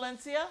on there,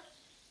 Palencia?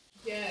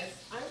 Yes,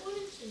 I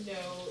wanted to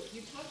know,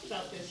 you talked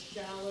about this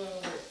shallow,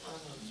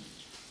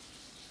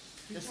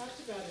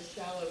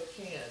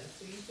 pan.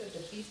 So you said the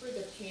deeper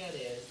the pan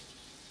is,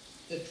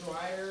 the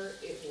drier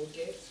it will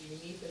get, so you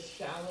need the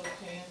shallow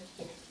pan.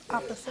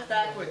 Opposite.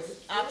 Backwards.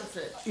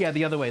 Opposite. Yeah,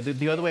 the other way,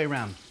 the other way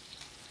around.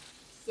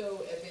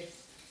 So if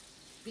it's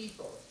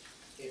deeper,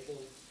 it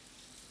will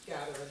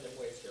gather in the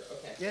moisture,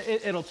 okay. Yeah,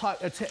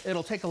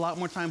 it'll take a lot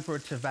more time for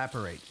it to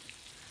evaporate.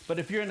 But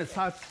if you're in a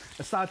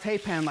saute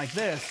pan like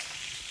this,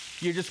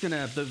 you're just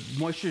gonna, the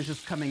moisture is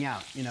just coming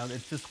out. You know,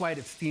 it's just why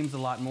it steams a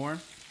lot more.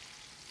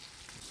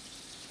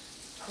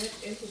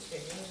 That's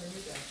interesting, I never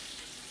knew that.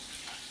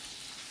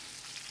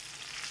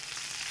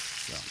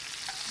 So.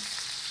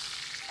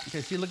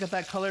 Okay, so you look at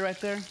that color right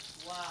there?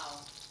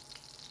 Wow.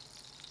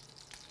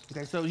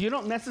 Okay, so you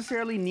don't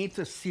necessarily need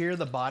to sear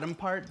the bottom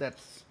part.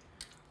 That's,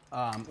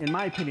 in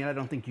my opinion, I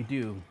don't think you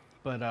do.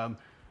 But a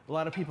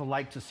lot of people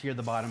like to sear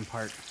the bottom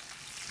part,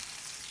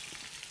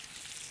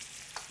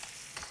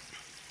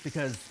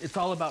 because it's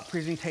all about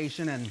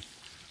presentation, and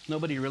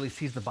nobody really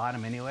sees the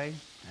bottom anyway.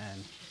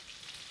 And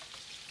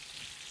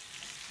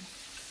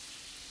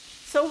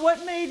so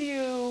what made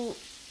you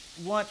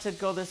want to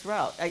go this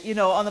route? You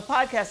know, on the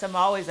podcast, I'm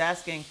always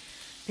asking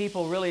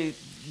people really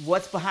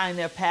what's behind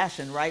their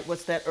passion, right?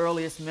 What's that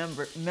earliest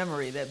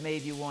memory that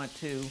made you want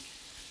to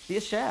be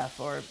a chef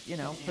or, you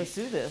know,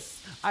 pursue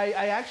this? I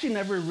actually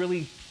never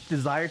really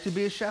desired to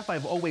be a chef.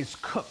 I've always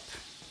cooked.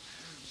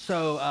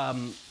 So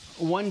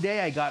one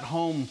day I got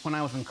home when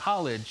I was in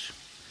college,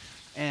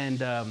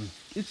 and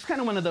it's kind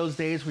of one of those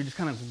days where you just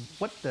kind of,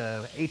 what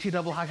the HE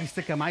double hockey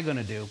stick am I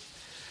gonna do?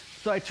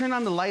 So I turned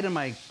on the light in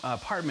my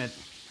apartment,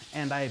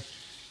 and I,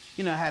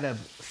 you know, had a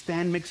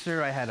stand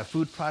mixer, I had a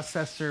food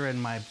processor,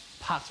 and my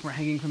pots were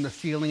hanging from the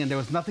ceiling, and there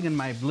was nothing in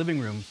my living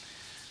room.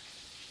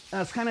 I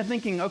was kind of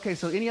thinking, okay,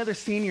 so any other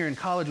senior in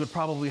college would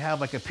probably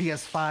have like a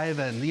PS5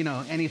 and, you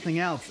know, anything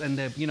else, and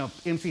the, you know,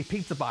 empty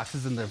pizza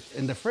boxes in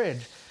the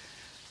fridge.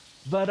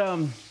 But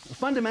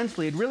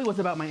fundamentally, it really was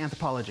about my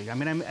anthropology. I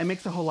mean, I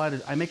make a whole lot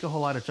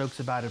of jokes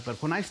about it, but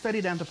when I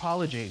studied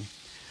anthropology,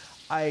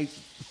 I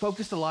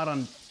focused a lot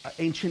on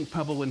ancient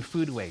Puebloan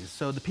foodways.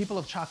 So the people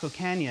of Chaco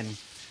Canyon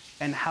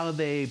and how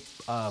they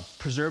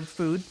preserved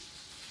food,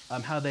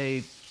 how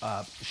they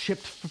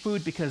shipped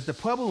food, because the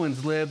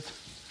Puebloans lived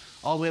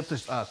all the way up to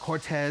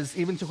Cortez,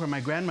 even to where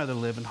my grandmother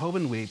lived in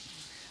Hovenweep,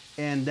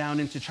 and down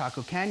into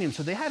Chaco Canyon.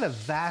 So they had a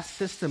vast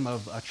system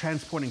of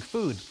transporting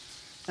food.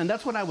 And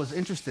that's what I was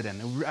interested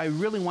in. I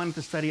really wanted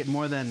to study it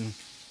more than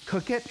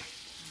cook it.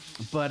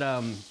 But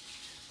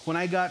when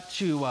I got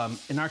to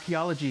an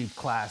archaeology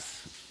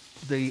class,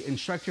 the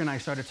instructor and I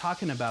started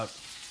talking about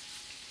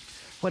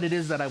what it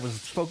is that I was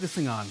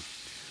focusing on.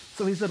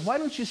 So he said, why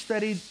don't you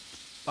study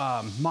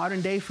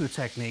modern day food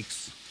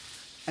techniques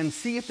and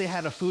see if they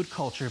had a food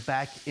culture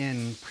back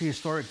in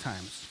prehistoric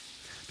times?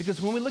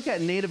 Because when we look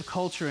at native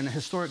culture and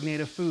historic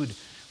native food,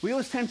 we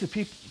always tend to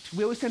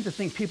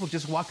think people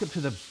just walked up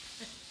to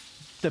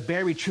the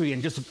berry tree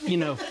and just, you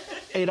know,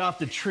 ate off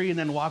the tree and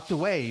then walked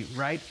away,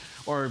 right?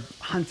 Or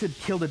hunted,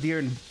 killed a deer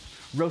and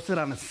roasted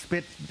on a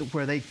spit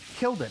where they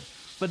killed it.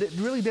 But it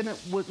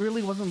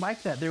really wasn't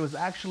like that. There was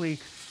actually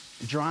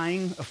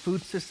drying, a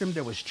food system,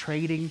 there was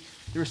trading.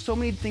 There were so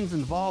many things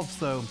involved,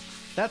 so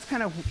that's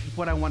kind of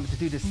what I wanted to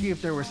do, to see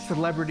if there were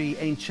celebrity,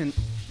 ancient,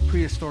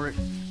 prehistoric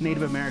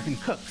Native American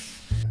cooks.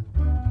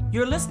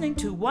 You're listening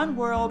to One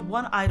World,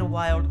 One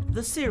Idyllwild,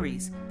 the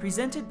series,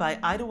 presented by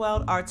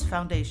Idyllwild Arts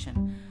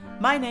Foundation.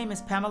 My name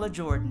is Pamela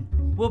Jordan.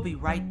 We'll be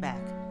right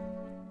back.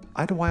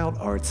 Idyllwild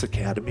Arts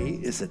Academy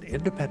is an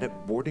independent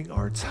boarding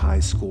arts high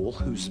school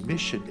whose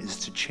mission is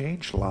to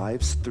change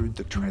lives through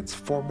the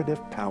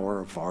transformative power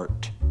of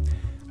art.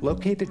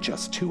 Located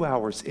just 2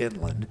 hours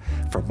inland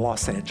from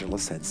Los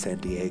Angeles and San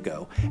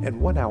Diego,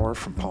 and 1 hour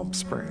from Palm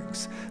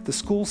Springs, the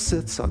school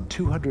sits on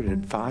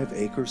 205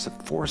 acres of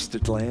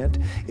forested land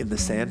in the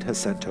San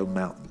Jacinto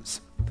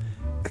Mountains.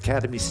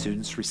 Academy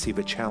students receive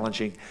a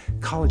challenging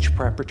college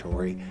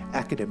preparatory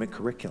academic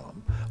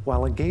curriculum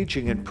while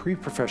engaging in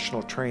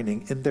pre-professional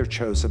training in their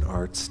chosen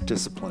arts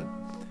discipline.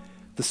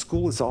 The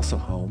school is also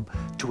home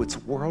to its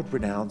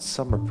world-renowned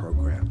summer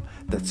program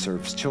that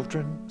serves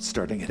children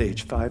starting at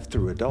age 5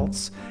 through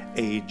adults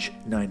age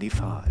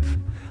 95.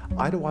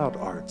 Idyllwild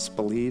Arts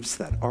believes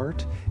that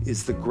art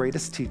is the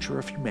greatest teacher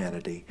of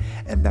humanity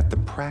and that the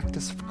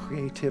practice of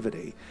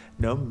creativity,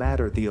 no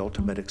matter the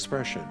ultimate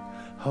expression,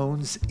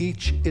 hones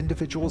each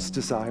individual's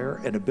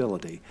desire and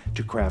ability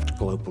to craft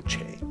global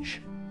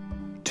change.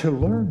 To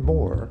learn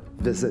more,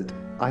 visit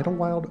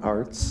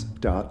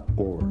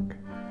idyllwildarts.org.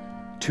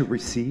 To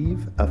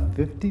receive a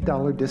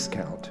 $50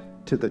 discount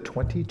to the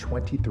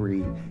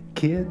 2023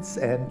 Kids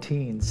and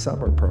Teen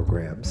Summer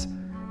Programs,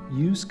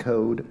 use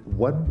code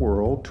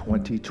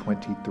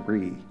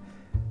ONEWORLD2023.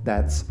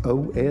 That's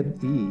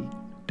ONEWORLD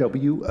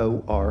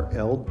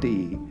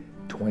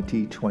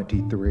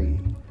 2023.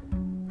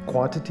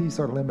 Quantities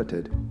are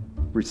limited.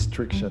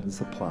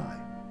 Restrictions apply.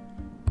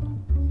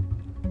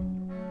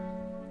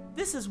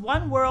 This is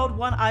One World,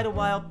 One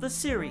Idyllwild, the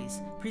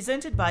series,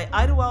 presented by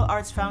Idyllwild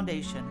Arts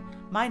Foundation.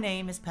 My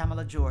name is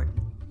Pamela Jordan.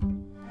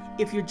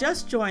 If you're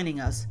just joining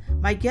us,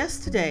 my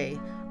guests today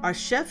are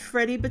Chef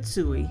Freddie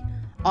Bitsoie,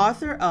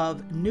 author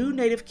of New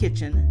Native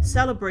Kitchen,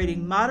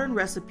 celebrating modern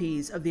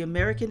recipes of the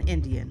American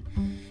Indian.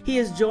 He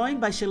is joined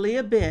by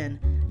Shaliyah Ben,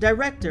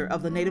 director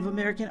of the Native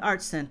American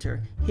Arts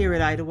Center here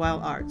at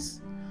Idyllwild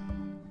Arts.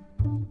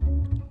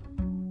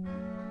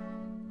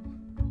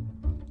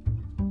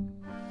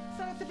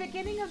 So at the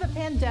beginning of the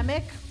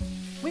pandemic,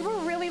 we were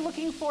really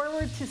looking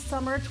forward to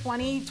summer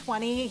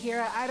 2020 here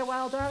at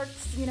Idyllwild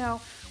Arts. You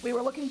know, we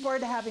were looking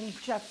forward to having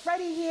Chef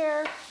Freddie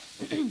here,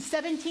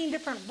 17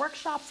 different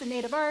workshops in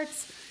Native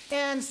Arts.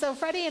 And so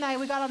Freddie and I,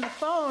 we got on the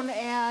phone,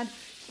 and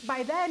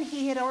by then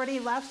he had already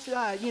left,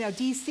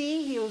 DC.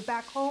 He was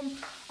back home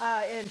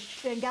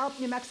in Gallup,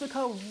 New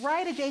Mexico,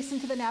 right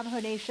adjacent to the Navajo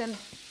Nation.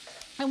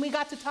 And we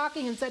got to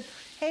talking and said,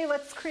 hey,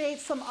 let's create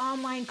some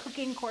online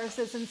cooking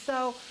courses. And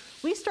so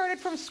we started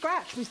from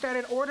scratch. We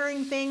started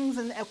ordering things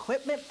and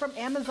equipment from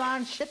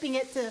Amazon, shipping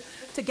it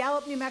to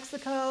Gallup, New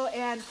Mexico,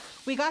 and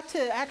we got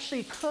to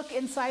actually cook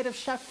inside of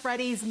Chef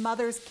Freddie's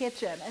mother's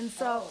kitchen. And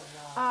so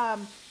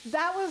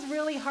that was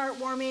really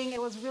heartwarming.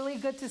 It was really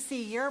good to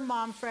see your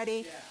mom,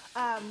 Freddie.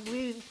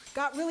 We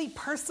got really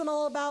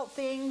personal about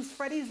things.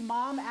 Freddie's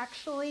mom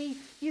actually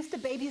used to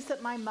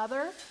babysit my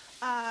mother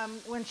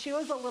when she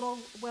was a little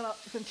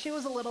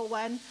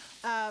one.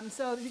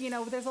 So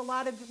there's a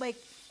lot of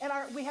and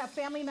we have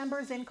family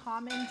members in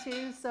common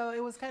too. So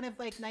it was kind of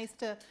nice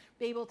to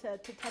be able to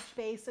touch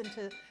base and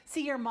to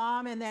see your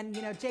mom, and then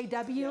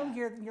JW,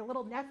 your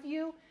little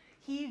nephew.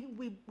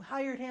 We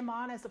hired him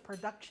on as a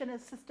production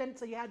assistant.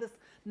 So you had this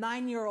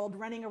 9-year-old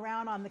running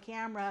around on the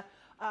camera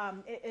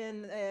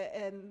in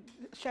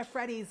Chef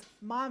Freddie's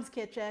mom's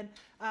kitchen,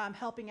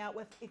 helping out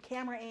with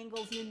camera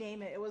angles, you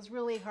name it. It was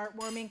really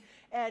heartwarming.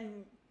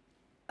 And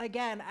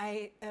again,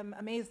 I am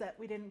amazed that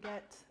we didn't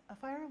get a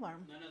fire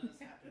alarm. None of this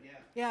happened,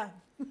 yeah.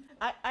 Yeah.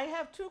 I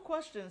have two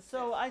questions.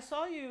 So I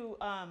saw you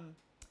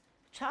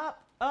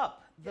chop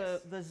up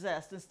the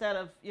zest instead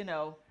of, you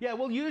know. Yeah,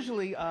 well,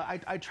 usually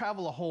I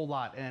travel a whole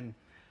lot, and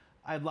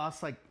I've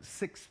lost like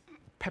 6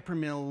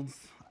 peppermills.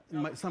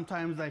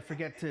 Sometimes I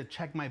forget to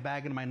check my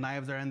bag and my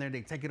knives are in there.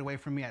 They take it away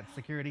from me at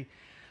security.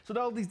 So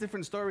there are all these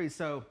different stories.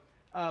 So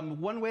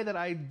one way that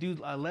I do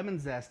lemon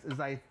zest is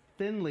I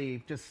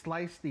thinly just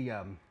slice the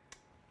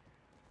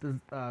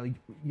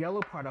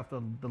yellow part off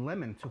the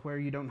lemon to where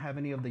you don't have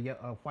any of the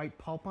white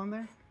pulp on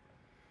there.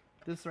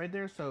 This right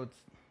there, so it's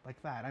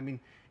like that. I mean,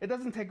 it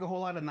doesn't take a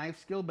whole lot of knife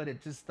skill, but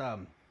it just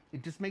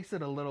makes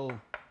it a little,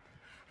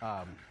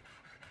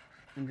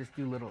 and just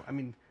do little, I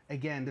mean,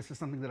 again, this is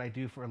something that I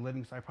do for a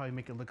living, so I probably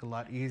make it look a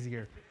lot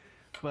easier.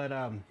 But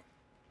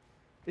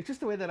it's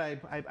just the way that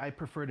I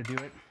prefer to do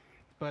it.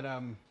 But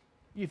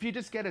if you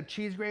just get a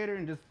cheese grater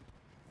and just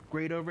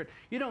grate over it,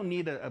 you don't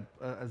need a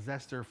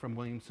zester from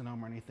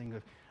Williams-Sonoma or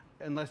anything,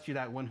 unless you're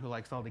that one who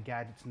likes all the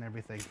gadgets and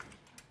everything.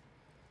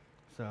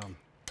 So,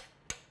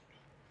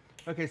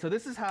 okay, so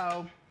this is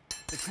how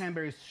the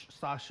cranberry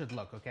sauce should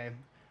look, okay?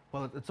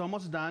 Well, it's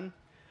almost done.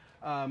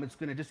 It's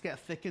gonna just get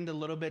thickened a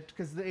little bit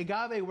because the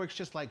agave works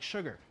just like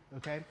sugar,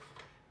 okay?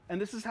 And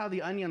this is how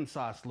the onion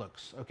sauce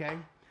looks, okay?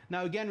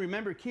 Now again,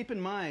 remember, keep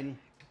in mind,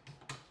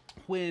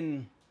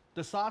 when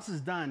the sauce is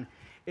done,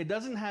 it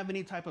doesn't have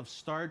any type of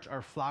starch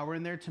or flour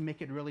in there to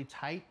make it really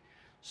tight.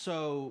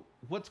 So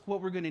what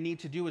we're gonna need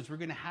to do is we're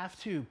gonna have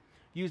to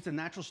use the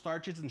natural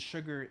starches and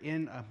sugar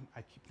in,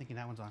 I keep thinking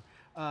that one's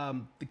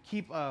on, to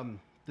keep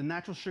the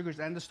natural sugars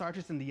and the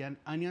starches in the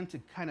onion to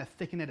kind of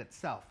thicken it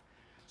itself.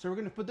 So we're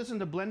gonna put this in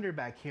the blender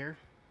back here,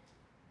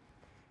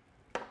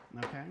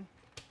 okay?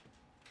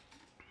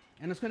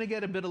 And it's gonna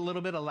get a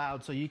little bit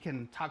loud, so you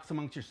can talk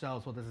amongst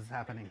yourselves while this is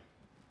happening.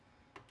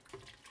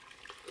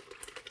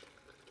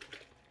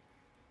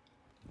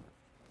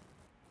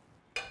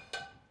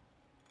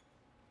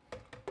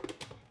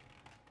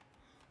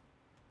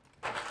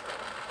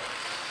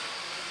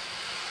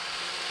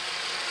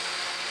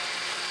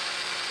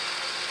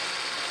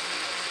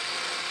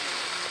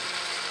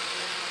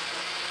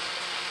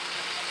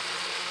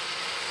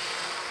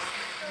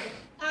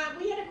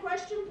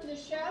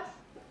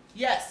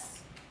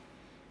 Yes.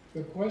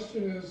 The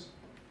question is,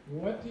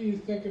 what do you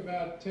think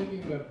about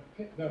taking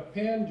the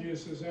pan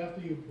juices after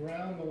you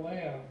brown the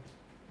lamb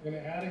and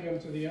adding them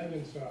to the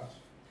onion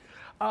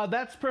sauce?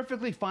 That's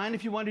perfectly fine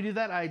if you want to do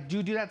that. I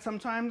do that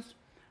sometimes.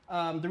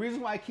 The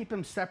reason why I keep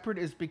them separate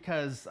is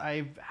because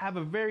I have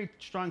a very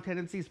strong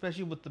tendency,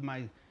 especially with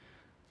my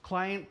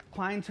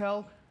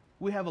clientele.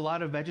 We have a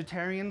lot of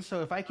vegetarians,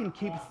 so if I can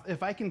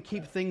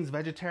keep things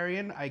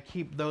vegetarian, I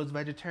keep those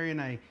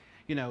vegetarian.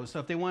 So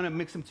if they want to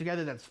mix them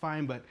together, that's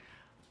fine. But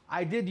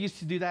I did used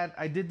to do that.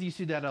 I did used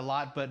to do that a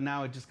lot, but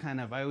now it just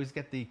kind of, I always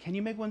get can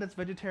you make one that's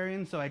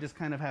vegetarian? So I just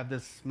kind of have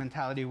this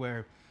mentality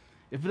where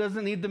if it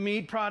doesn't need the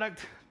meat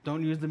product,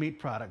 don't use the meat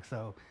product.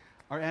 So,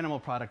 or animal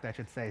product, I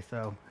should say.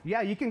 So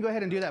yeah, you can go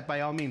ahead and do that by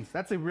all means.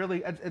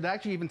 It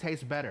actually even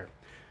tastes better.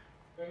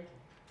 Thank you.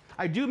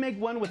 I do make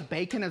one with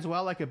bacon as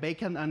well, like a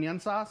bacon onion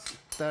sauce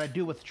that I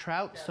do with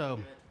trout. So.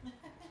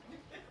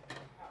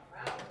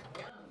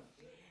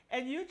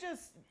 And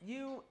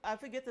I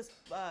forget the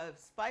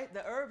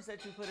the herbs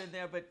that you put in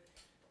there, but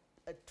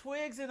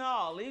twigs and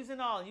all, leaves and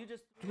all, you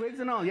just... Twigs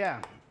and all,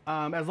 yeah.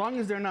 As long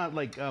as they're not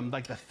like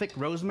the thick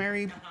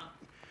rosemary.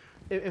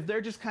 If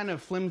they're just kind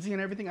of flimsy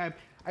and everything,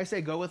 I say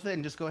go with it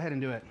and just go ahead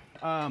and do it.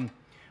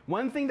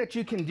 One thing that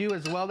you can do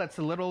as well, that's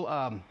a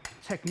little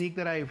technique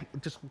that I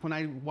just, when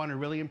I want to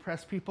really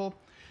impress people,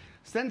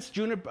 since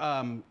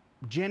gin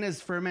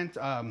is ferment,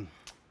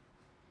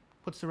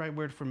 what's the right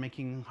word for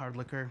making hard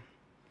liquor?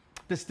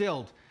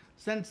 Distilled.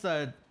 Since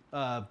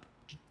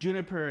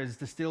juniper is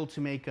distilled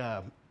to make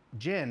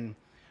gin,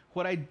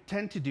 what I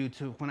tend to do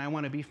when I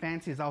want to be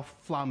fancy is I'll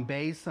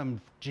flambe some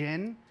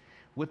gin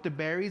with the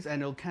berries,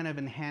 and it'll kind of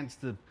enhance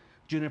the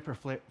juniper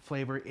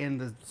flavor in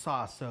the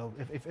sauce. So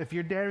if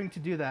you're daring to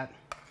do that,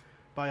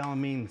 by all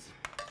means.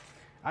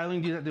 I only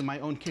do that in my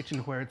own kitchen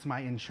where it's my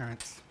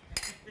insurance.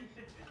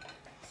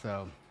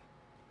 So,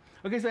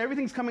 okay, so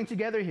everything's coming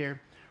together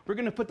here. We're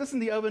gonna put this in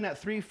the oven at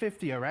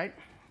 350, all right?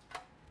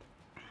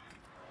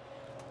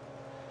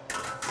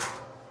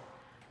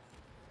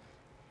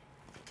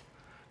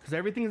 Because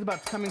everything is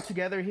about coming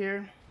together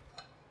here.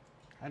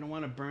 I don't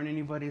want to burn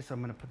anybody, so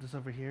I'm going to put this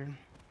over here.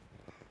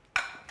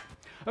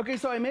 Okay,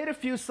 so I made a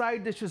few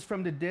side dishes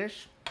from the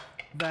dish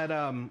that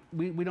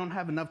we don't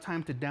have enough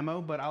time to demo,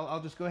 but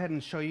I'll just go ahead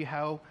and show you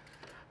how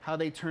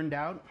they turned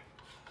out.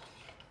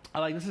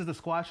 This is the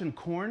squash and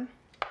corn.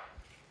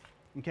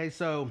 Okay,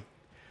 so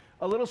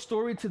a little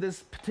story to this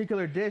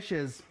particular dish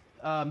is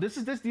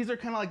these are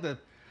kind of like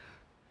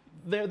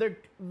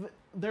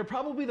they're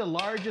probably the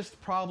largest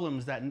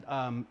problems that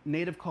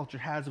Native culture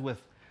has with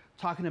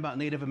talking about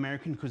Native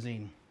American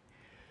cuisine.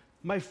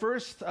 My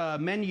first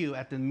menu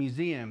at the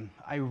museum,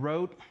 I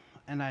wrote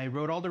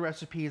all the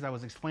recipes. I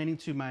was explaining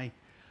to my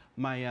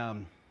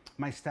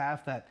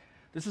staff that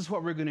this is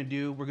what we're gonna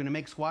do. We're gonna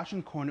make squash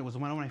and corn. It was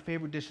one of my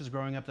favorite dishes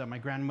growing up that my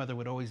grandmother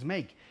would always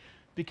make.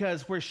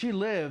 Because where she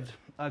lived,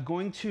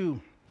 going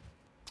to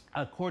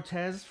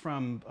Cortez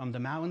from the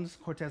mountains,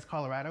 Cortez,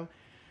 Colorado,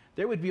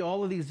 there would be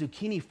all of these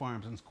zucchini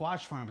farms and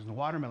squash farms and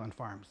watermelon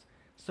farms.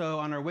 So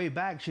on our way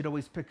back, she'd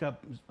always pick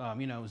up,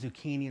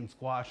 zucchini and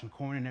squash and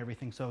corn and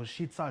everything. So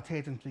she'd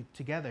saute them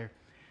together.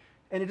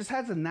 And it just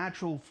has a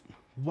natural,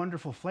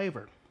 wonderful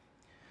flavor.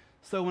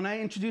 So when I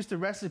introduced the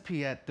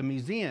recipe at the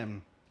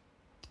museum,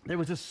 there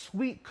was a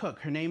sweet cook.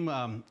 Her name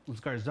was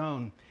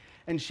Garzon,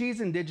 and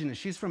she's indigenous.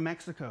 She's from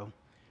Mexico.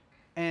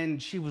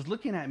 And she was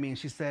looking at me and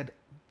she said,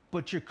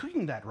 "But you're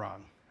cooking that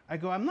wrong." I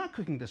go, "I'm not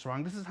cooking this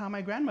wrong. This is how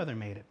my grandmother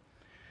made it."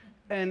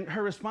 And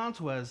her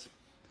response was,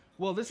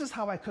 "Well, this is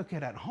how I cook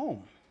it at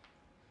home."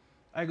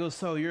 I go,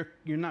 "So you're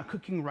not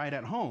cooking right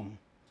at home?"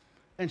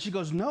 And she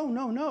goes, "No,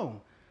 no,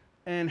 no."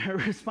 And her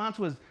response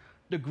was,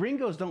 "The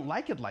gringos don't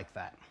like it like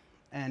that."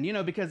 And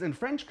because in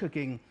French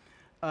cooking,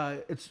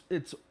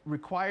 it's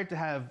required to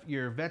have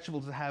your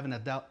vegetables to have an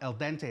al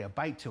dente, a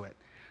bite to it.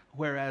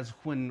 Whereas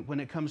when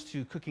it comes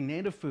to cooking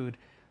native food,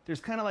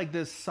 there's kind of like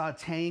this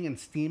sauteing and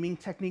steaming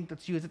technique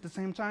that's used at the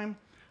same time.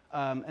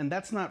 And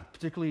that's not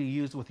particularly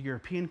used with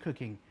European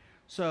cooking.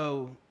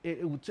 So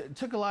it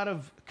took a lot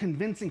of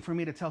convincing for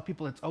me to tell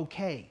people it's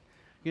okay.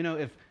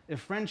 If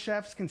French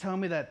chefs can tell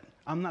me that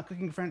I'm not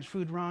cooking French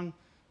food wrong,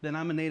 then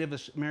I'm a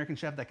Native American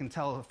chef that can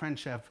tell a French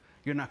chef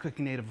you're not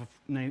cooking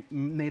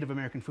Native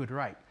American food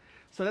right.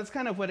 So that's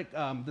kind of what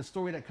the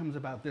story that comes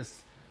about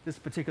this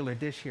particular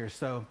dish here.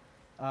 So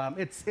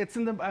it's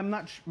in the,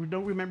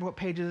 don't remember what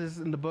page it is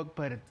in the book,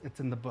 but it's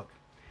in the book.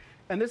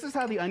 And this is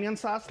how the onion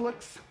sauce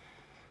looks.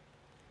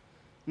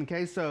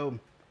 Okay, so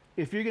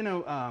if you're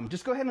gonna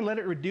just go ahead and let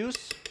it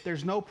reduce,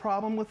 there's no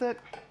problem with it,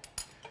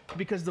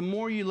 because the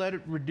more you let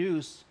it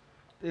reduce,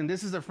 and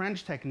this is a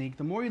French technique,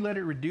 the more you let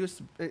it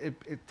reduce,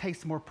 it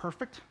tastes more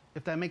perfect,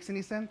 if that makes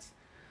any sense.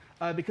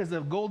 Because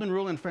the golden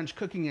rule in French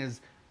cooking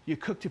is you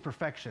cook to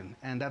perfection,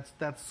 and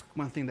that's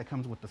one thing that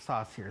comes with the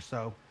sauce here.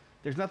 So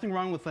there's nothing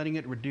wrong with letting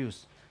it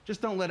reduce.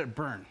 Just don't let it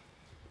burn.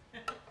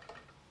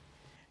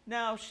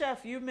 Now,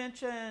 Chef, you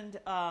mentioned,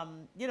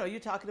 you're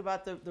talking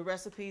about the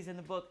recipes in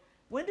the book.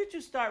 When did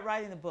you start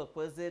writing the book?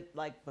 Was it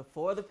like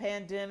before the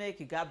pandemic?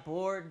 You got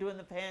bored during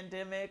the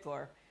pandemic,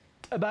 or?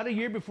 About a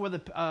year before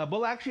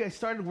well, actually, I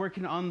started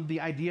working on the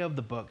idea of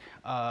the book,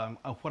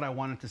 of what I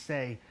wanted to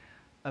say,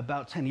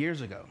 about 10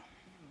 years ago.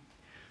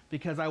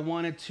 Because I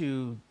wanted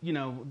to,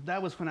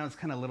 that was when I was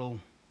kind of little,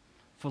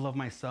 full of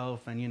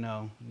myself, and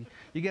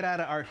you get out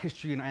of art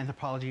history and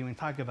anthropology and we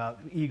talk about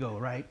ego,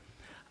 right?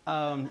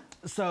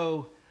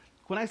 So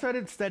when I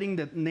started studying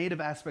the native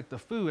aspect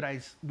of food,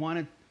 I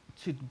wanted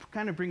to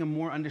kind of bring a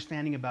more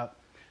understanding about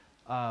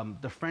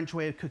the French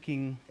way of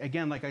cooking.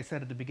 Again, like I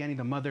said at the beginning,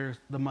 the mother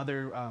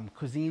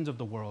cuisines of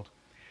the world.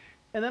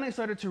 And then I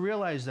started to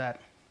realize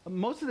that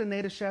most of the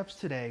native chefs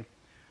today,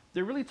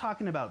 they're really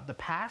talking about the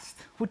past,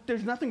 which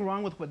there's nothing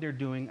wrong with what they're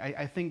doing.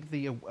 I think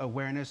the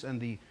awareness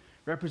and the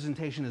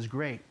representation is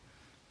great.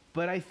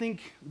 But I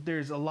think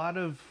there's a lot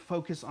of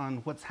focus on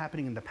what's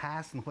happening in the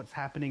past and what's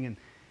happening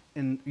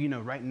in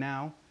right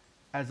now,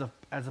 as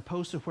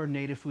opposed to where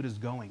native food is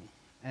going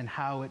and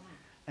how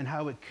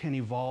it can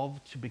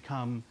evolve to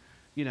become,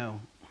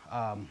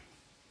 a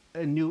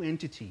new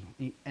entity,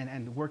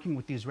 and working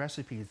with these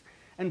recipes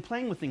and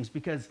playing with things,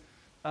 because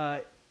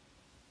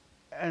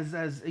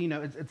as you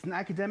know, it's an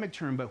academic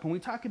term, but when we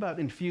talk about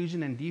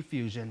infusion and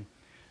diffusion,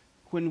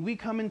 when we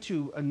come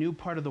into a new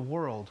part of the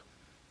world,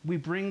 we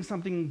bring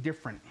something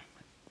different.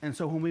 And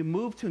so when we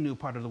move to a new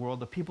part of the world,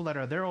 the people that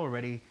are there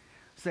already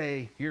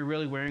say, "You're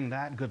really wearing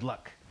that? Good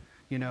luck."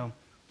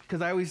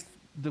 Because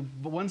the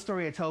one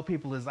story I tell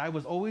people is I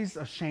was always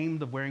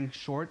ashamed of wearing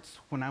shorts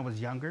when I was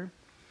younger.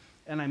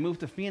 And I moved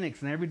to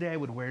Phoenix, and every day I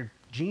would wear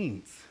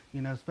jeans,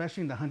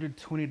 especially in the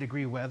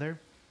 120-degree weather.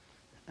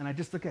 And I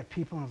just look at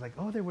people and I was like,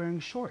 "Oh, they're wearing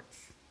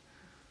shorts."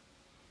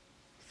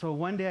 So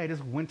one day I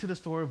just went to the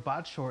store,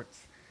 bought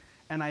shorts,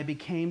 and I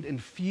became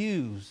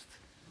infused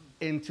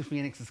into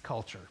Phoenix's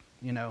culture,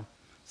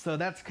 So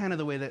that's kind of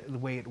the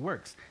way it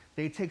works.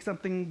 They take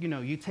something,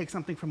 you take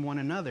something from one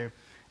another,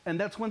 and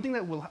that's one thing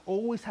that will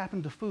always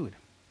happen to food.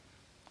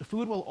 The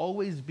food will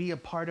always be a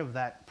part of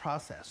that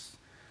process.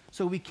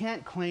 So we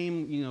can't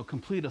claim,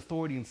 complete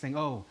authority in saying,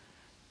 "Oh,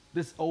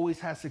 this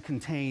always has to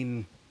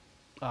contain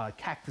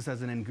cactus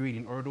as an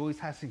ingredient," or "it always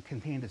has to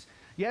contain this."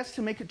 Yes,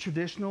 to make it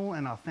traditional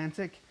and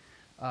authentic,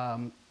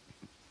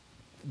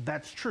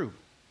 that's true.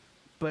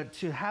 But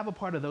to have a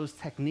part of those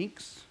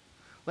techniques,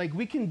 like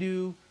we can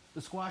do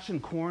the squash and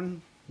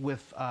corn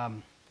with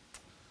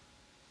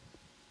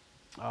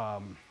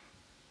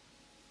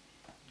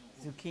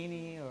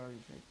zucchini, or?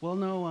 Well,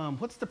 no,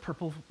 what's the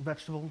purple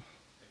vegetable?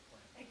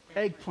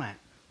 Eggplant.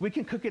 We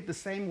can cook it the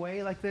same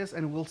way like this,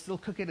 and we'll still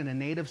cook it in a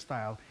native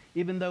style,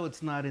 even though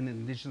it's not an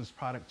indigenous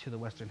product to the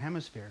Western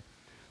Hemisphere.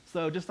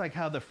 So just like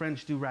how the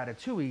French do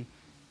ratatouille,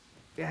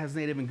 it has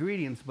native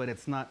ingredients, but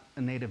it's not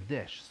a native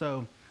dish.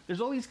 So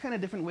there's all these kind of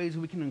different ways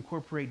we can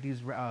incorporate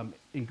these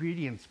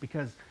ingredients,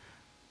 because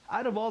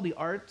out of all the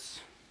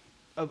arts,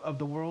 of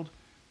the world,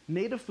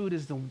 native food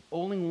is the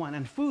only one,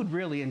 and food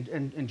really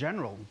in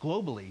general,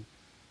 globally,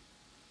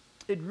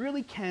 it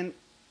really can't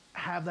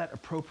have that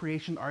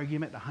appropriation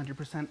argument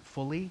 100%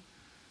 fully,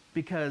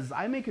 because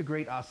I make a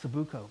great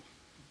ossobuco.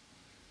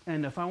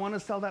 And if I want to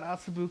sell that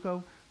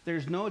ossobuco,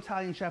 there's no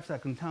Italian chefs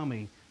that can tell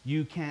me,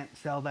 you can't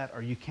sell that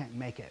or you can't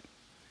make it.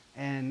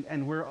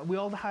 And we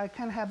all kind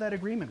of have that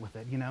agreement with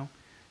it, you know?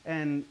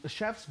 And the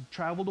chefs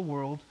travel the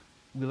world,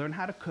 we learn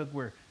how to cook,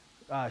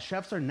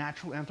 chefs are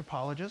natural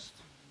anthropologists.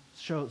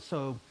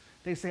 So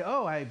they say,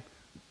 oh, I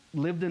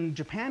lived in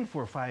Japan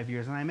for 5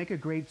 years and I make a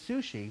great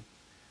sushi.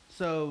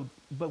 So,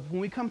 but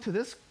when we come to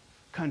this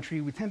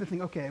country, we tend to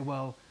think, okay,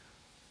 well,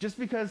 just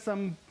because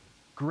some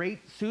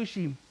great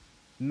sushi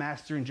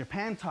master in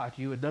Japan taught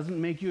you, it doesn't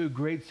make you a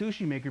great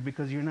sushi maker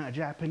because you're not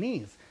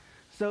Japanese.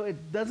 So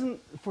it doesn't,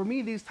 for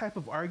me, these type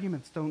of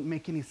arguments don't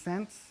make any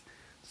sense.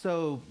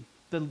 So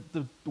the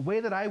way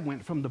that I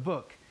went from the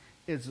book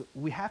is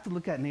we have to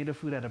look at native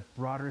food at a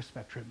broader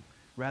spectrum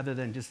rather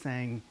than just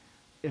saying,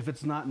 if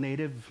it's not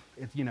native,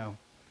 it's, you know,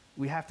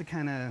 we have to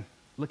kind of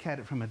look at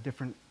it from a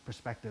different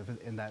perspective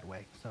in that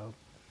way. So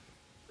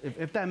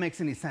if that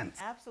makes any sense.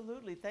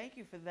 Absolutely, thank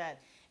you for that.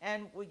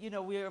 And you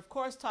know, we're of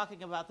course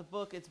talking about the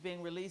book. It's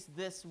being released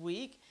this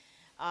week.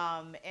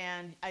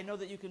 And I know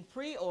that you can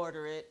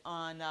pre-order it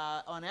on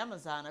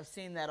Amazon. I've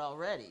seen that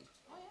already.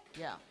 Oh,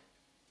 yeah.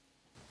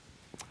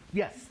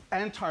 Yes,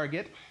 and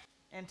Target.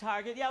 And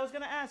Target. Yeah, I was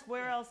going to ask,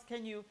 where else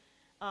can you?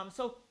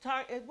 So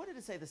Target. What did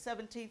it say? The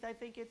 17th, I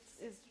think it's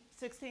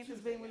 16th Tuesday, is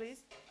being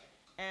released,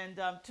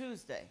 and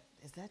Tuesday.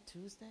 Is that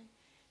Tuesday?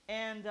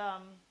 And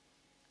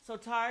so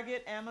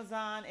Target,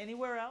 Amazon,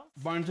 anywhere else?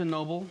 Barnes and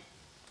Noble.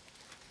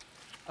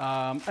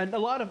 And a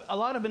lot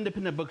of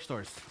independent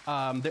bookstores.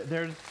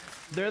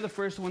 They're the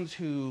first ones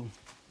who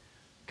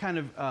kind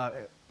of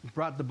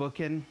brought the book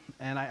in,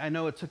 and I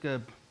know it took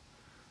a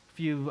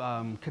few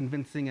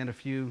convincing and a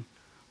few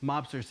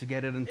mobsters to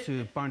get it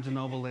into Barnes and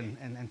Noble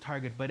and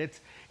Target. But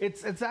it's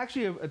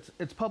actually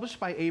it's published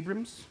by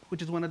Abrams,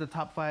 which is one of the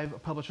top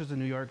 5 publishers in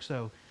New York.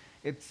 So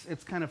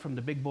it's kind of from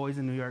the big boys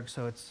in New York.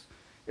 So it's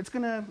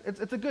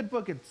a good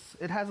book.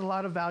 It has a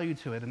lot of value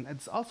to it, and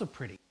it's also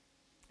pretty.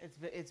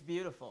 It's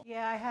beautiful.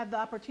 Yeah, I had the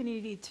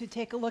opportunity to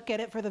take a look at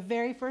it for the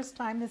very first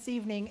time this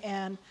evening,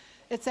 and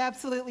it's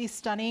absolutely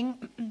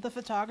stunning. The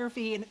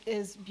photography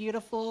is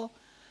beautiful.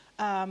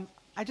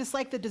 I just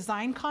like the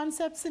design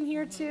concepts in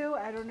here too.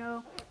 I don't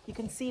know, you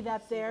can see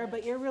that there,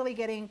 but you're really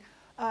getting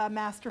a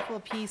masterful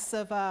piece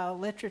of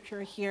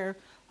literature here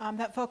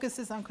that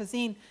focuses on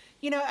cuisine.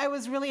 You know, I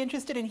was really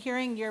interested in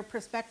hearing your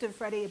perspective,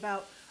 Freddie,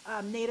 about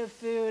native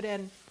food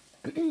and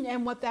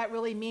and what that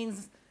really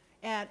means.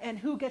 And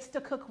who gets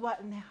to cook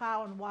what and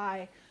how and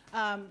why.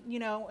 You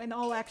know, in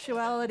all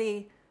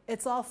actuality,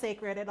 it's all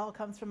sacred. It all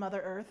comes from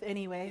Mother Earth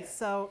anyway.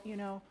 So, you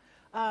know,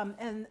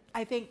 and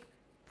I think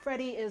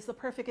Freddie is the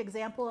perfect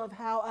example of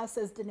how us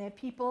as Diné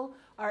people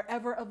are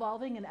ever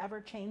evolving and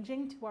ever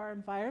changing to our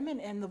environment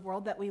and the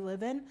world that we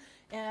live in.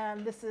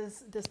 And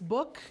this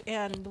book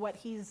and what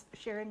he's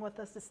sharing with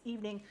us this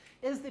evening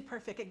is the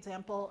perfect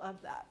example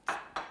of that.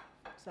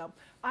 So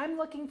I'm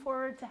looking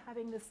forward to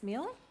having this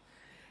meal.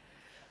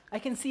 I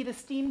can see the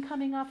steam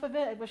coming off of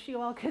it. I wish you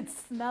all could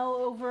smell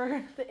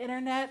over the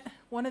internet.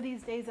 One of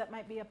these days that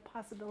might be a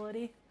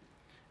possibility.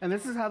 And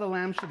this is how the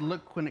lamb should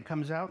look when it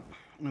comes out,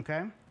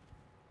 okay?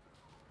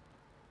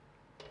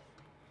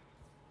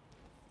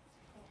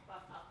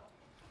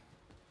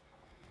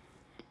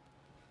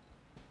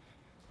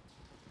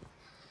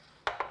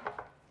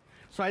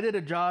 So I did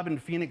a job in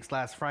Phoenix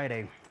last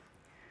Friday,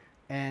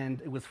 and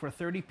it was for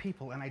 30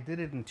 people, and I did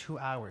it in 2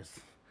 hours.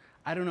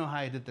 I don't know how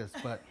I did this,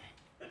 but...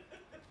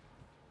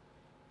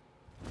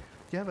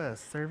 Do you have a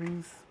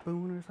serving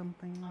spoon or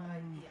something?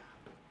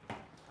 Yeah.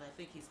 I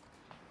think he's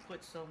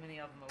put so many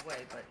of them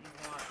away, but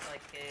you want like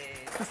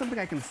a... Just something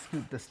I can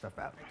scoop this stuff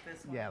out. Like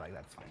this one? Yeah, like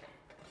that's fine.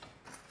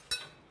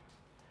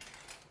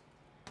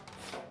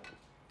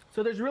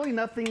 So there's really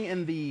nothing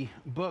in the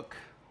book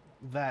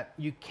that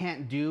you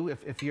can't do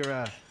if you're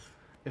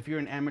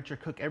an amateur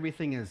cook.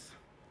 Everything is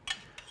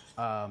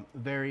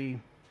very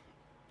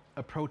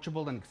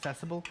approachable and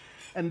accessible.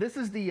 And this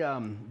is the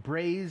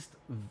braised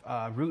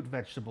root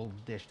vegetable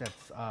dish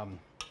that's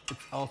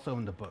it's also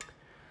in the book.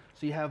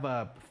 So you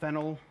have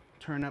fennel,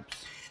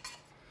 turnips,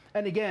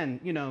 and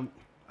again, you know,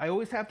 I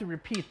always have to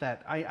repeat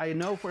that I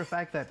know for a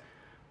fact that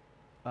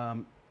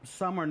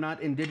some are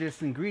not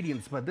indigenous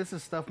ingredients, but this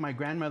is stuff my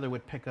grandmother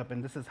would pick up,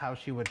 and this is how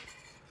she would,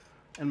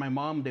 and my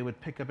mom, they would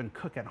pick up and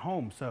cook at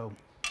home. So,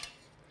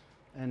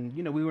 and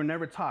you know, we were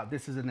never taught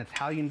this is an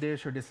Italian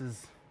dish or this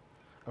is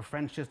a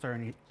French dish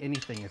or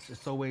anything.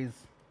 It's always,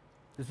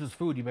 this is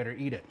food, you better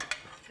eat it.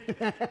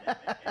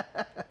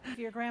 If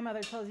your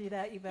grandmother tells you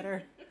that, you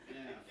better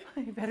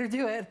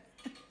do it.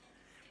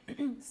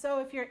 So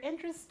if you're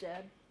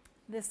interested,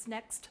 this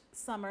next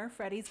summer,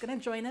 Freddie's going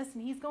to join us,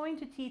 and he's going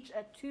to teach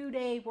a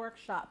 2-day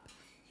workshop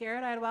here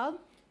at Idyllwild.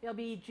 It'll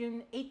be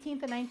June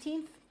 18th and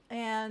 19th,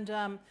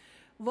 and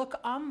look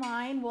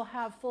online. We'll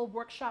have full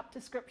workshop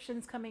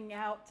descriptions coming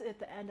out at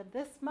the end of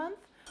this month.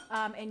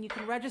 And you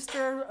can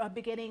register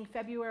beginning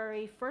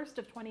February 1st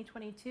of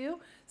 2022.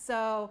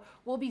 So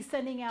we'll be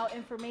sending out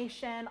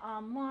information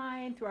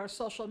online through our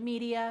social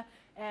media,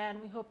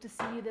 and we hope to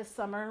see you this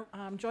summer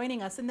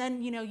joining us. And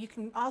then, you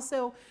can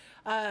also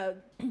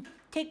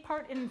take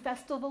part in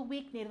Festival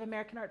Week, Native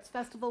American Arts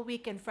Festival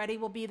Week, and Freddie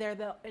will be there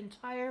the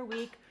entire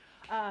week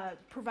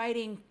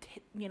providing,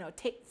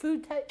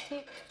 food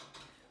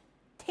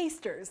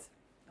tasters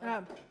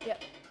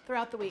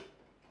throughout the week.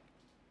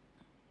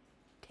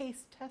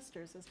 Taste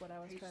testers is what I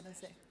was trying to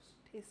say.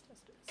 Taste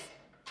testers.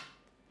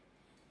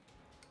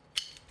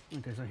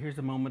 Okay, so here's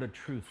a moment of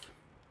truth.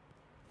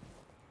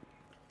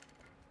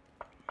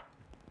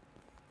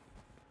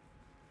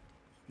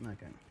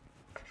 Okay.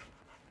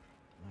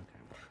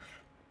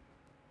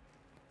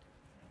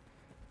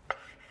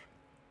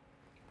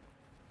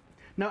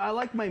 Now, I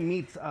like my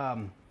meats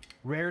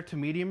rare to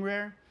medium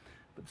rare.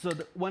 So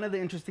one of the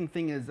interesting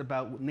things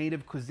about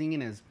Native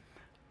cuisine is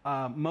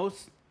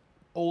most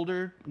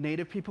older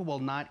Native people will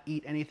not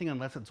eat anything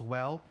unless it's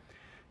well.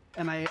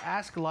 And I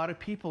asked a lot of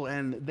people,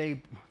 and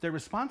their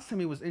response to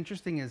me was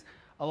interesting. Is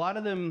a lot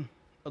of them,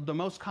 the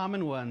most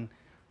common one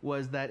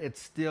was that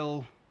it's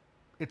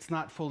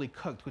not fully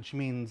cooked, which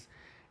means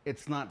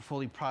it's not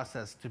fully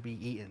processed to be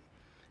eaten.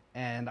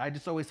 And I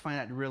just always find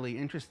that really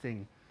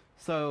interesting.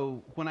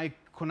 So when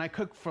I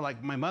cook for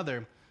like my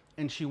mother,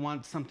 and she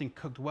wants something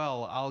cooked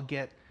well, I'll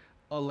get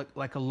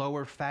like a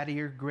lower,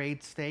 fattier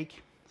grade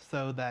steak,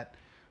 so that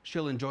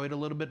she'll enjoy it a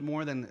little bit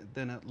more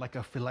than like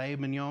a filet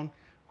mignon,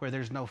 where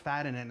there's no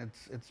fat in it.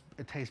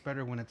 It tastes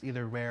better when it's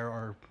either rare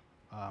or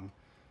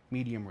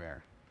medium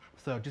rare.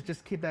 So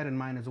just keep that in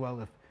mind as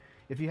well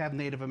if you have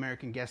Native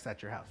American guests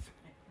at your house.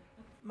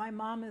 My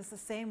mom is the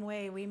same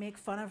way. We make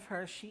fun of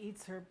her. She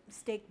eats her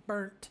steak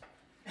burnt.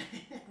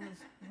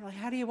 We're like,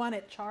 how do you want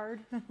it,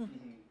 charred?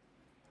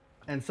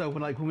 And so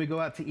when we go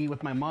out to eat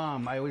with my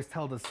mom, I always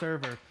tell the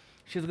server,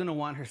 she's gonna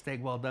want her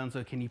steak well done,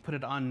 so can you put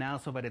it on now,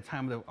 so by the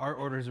time our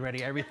order is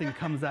ready, everything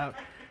comes out.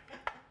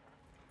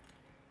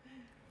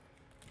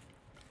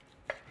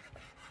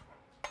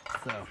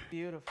 So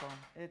beautiful.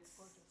 It's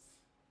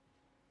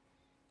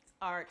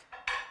art.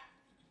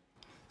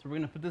 So we're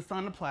gonna put this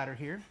on the platter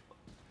here.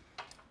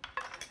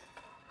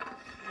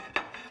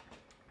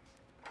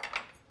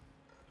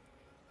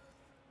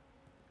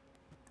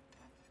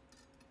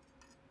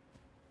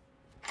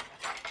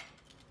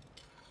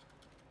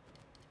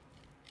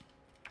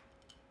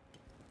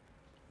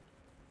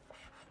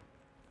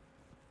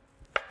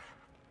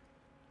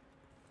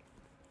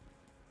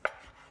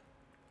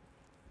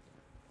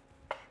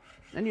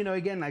 And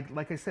again,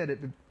 like I said, it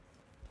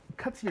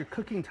cuts your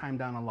cooking time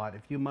down a lot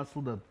if you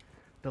muscle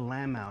the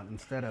lamb out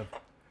instead of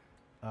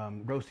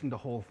roasting the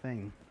whole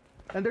thing.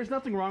 And there's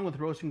nothing wrong with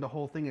roasting the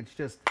whole thing. It's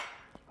just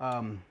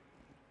a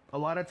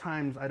lot of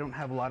times I don't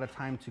have a lot of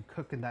time to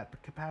cook in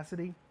that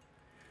capacity.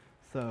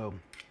 So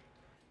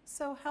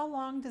how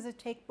long does it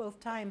take both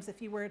times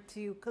if you were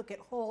to cook it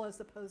whole as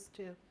opposed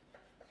to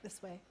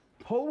this way?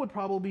 Whole would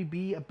probably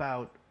be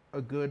about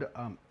a good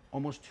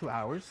almost 2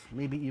 hours,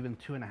 maybe even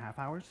 2.5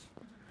 hours.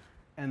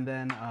 And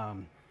then,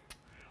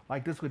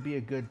 like this would be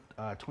a good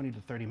 20 to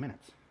 30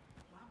 minutes.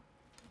 Wow.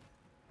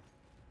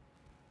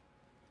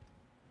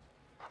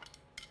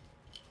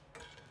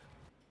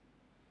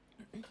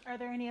 Are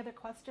there any other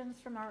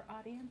questions from our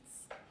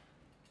audience?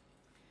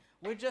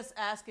 We're just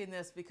asking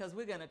this because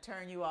we're going to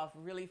turn you off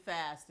really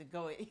fast and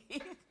go eat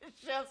the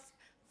chef's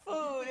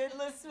food. It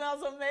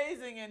smells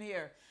amazing in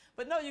here.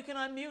 But no, you can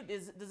unmute.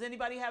 Does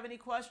anybody have any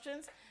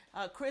questions?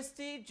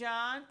 Christy,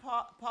 John,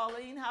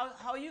 Pauline, how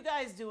are you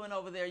guys doing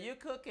over there? You're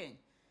cooking.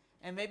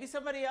 And maybe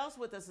somebody else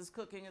with us is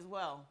cooking as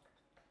well.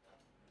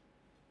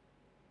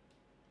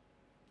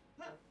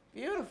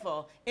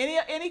 Beautiful.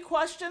 Any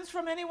questions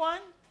from anyone?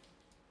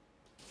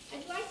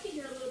 I'd like to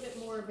hear a little bit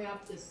more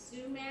about the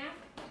sumac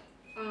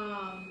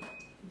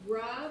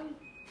rub.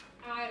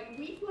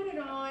 We put it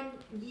on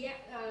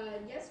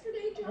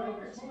yesterday, John,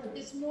 or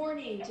this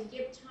morning to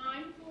give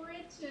time for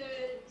it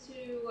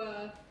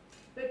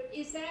but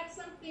is that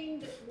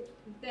something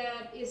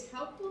that is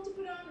helpful to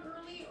put on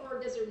early,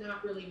 or does it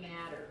not really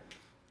matter?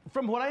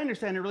 From what I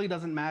understand, it really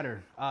doesn't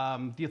matter.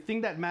 The thing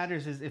that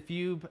matters is if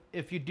you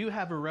do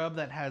have a rub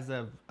that has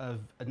an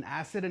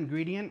acid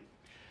ingredient,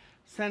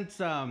 since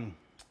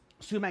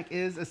sumac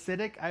is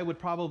acidic, I would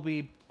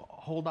probably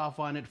hold off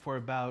on it for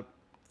about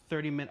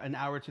an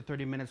hour to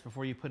 30 minutes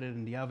before you put it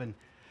in the oven,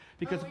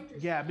 because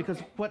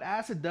what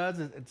acid does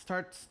is it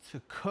starts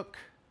to cook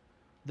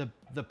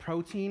the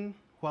protein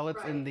while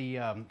it's in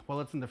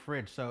the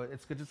fridge, so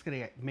it's just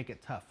gonna make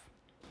it tough.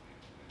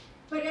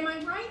 But am I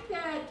right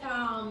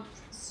that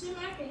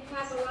sumac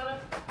has a lot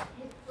of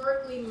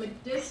historically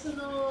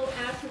medicinal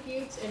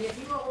attributes? And if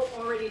you all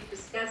already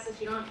discussed this,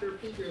 you don't have to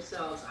repeat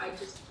yourselves. I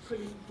just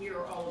couldn't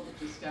hear all of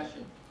the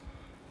discussion.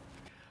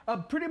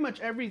 Pretty much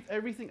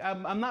everything.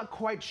 I'm not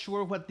quite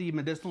sure what the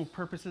medicinal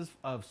purposes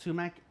of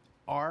sumac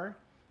are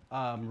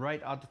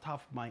right off the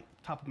top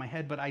of my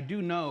head, but I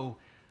do know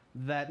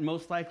that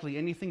most likely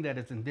anything that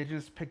is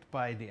indigenous picked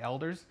by the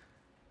elders,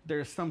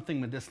 there's something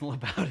medicinal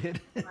about it.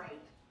 Right.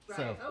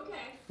 Right. So, okay.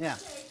 Yeah.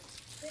 Okay.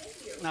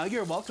 Thank you. No,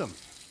 you're welcome.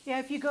 Yeah,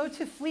 if you go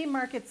to flea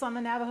markets on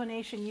the Navajo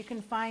Nation, you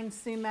can find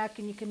sumac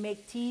and you can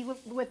make tea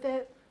with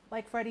it,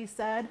 like Freddie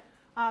said.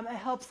 It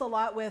helps a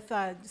lot with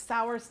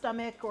sour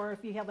stomach, or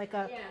if you have like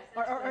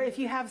or if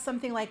you have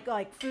something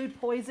like food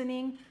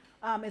poisoning,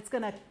 it's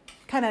gonna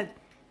kind of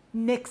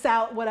nix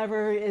out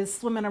whatever is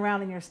swimming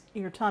around in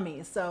your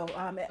tummy. So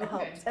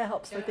it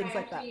helps for things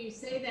like that. You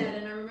say that,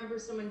 and I remember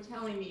someone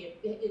telling me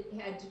it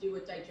had to do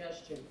with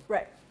digestion.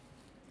 Right.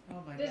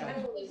 Oh my God.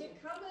 Does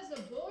it come as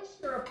a bush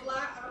or a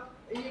flower?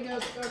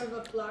 Sort of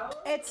a flower?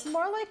 It's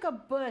more like a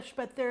bush,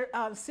 but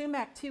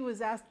sumac too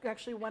is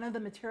actually one of the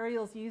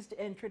materials used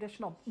in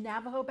traditional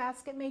Navajo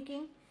basket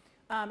making,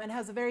 and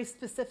has a very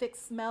specific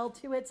smell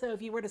to it. So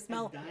if you were to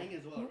smell, it's dying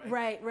as well,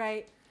 right?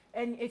 Right.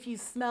 And if you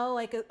smell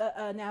like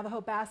a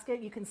Navajo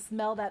basket, you can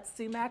smell that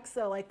sumac.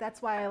 So like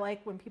that's why I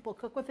like when people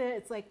cook with it.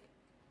 It's like,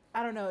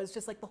 I don't know, it's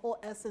just like the whole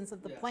essence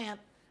of the plant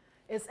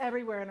is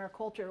everywhere in our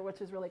culture, which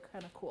is really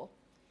kind of cool.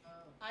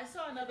 I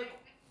saw another.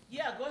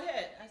 Yeah, go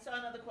ahead. I saw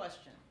another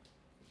question.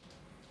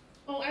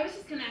 Oh, I was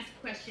just going to ask a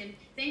question.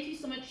 Thank you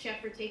so much,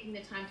 Chef, for taking the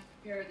time to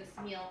prepare this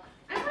meal.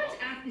 I wanted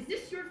to ask, is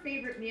this your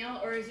favorite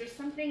meal, or is there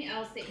something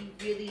else that you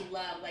really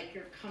love, like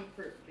your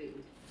comfort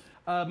food?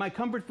 My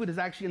comfort food is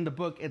actually in the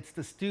book. It's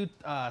the stewed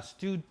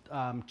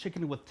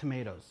chicken with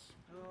tomatoes.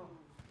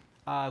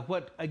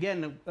 What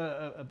again?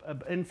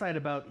 Insight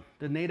about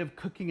the native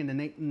cooking and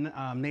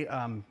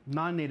the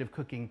non-native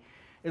cooking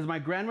is my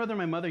grandmother and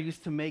my mother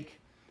used to make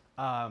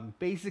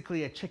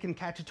basically a chicken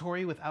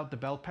cacciatore without the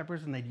bell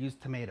peppers, and they'd use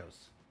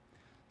tomatoes.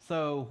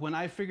 So when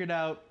I figured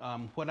out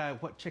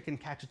what chicken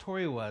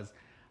cacciatore was,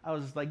 I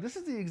was like, this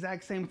is the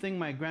exact same thing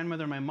my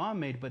grandmother and my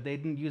mom made, but they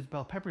didn't use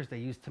bell peppers; they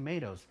used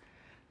tomatoes.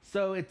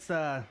 So it's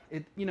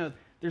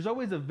there's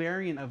always a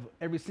variant of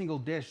every single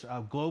dish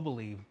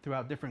globally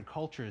throughout different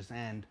cultures,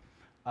 and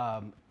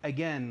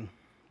again,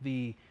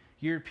 the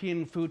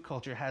European food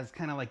culture has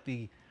kind of like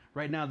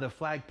right now the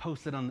flag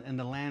posted in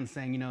the land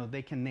saying,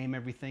 they can name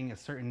everything a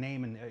certain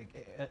name, and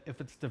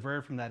if it's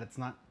diverted from that, it's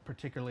not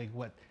particularly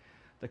what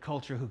the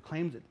culture who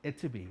claims it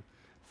to be.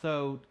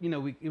 So,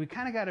 we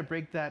kind of got to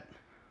break that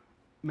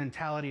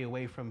mentality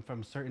away from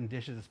certain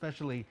dishes,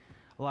 especially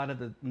a lot of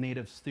the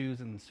native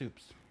stews and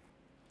soups.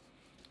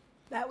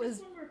 That was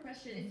just one more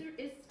question.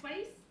 Is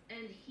spice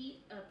and heat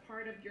a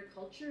part of your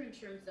culture in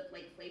terms of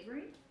like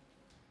flavoring?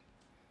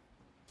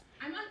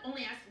 I'm not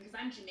only asking because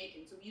I'm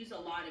Jamaican, so we use a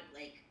lot of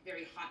like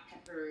very hot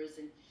peppers,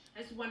 and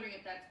I was wondering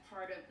if that's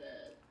part of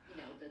the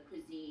the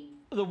cuisine.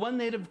 The one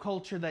native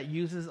culture that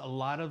uses a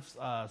lot of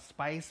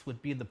spice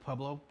would be the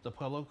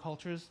Pueblo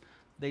cultures.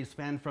 They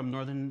span from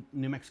northern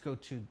New Mexico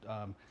to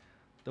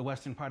the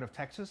western part of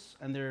Texas,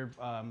 and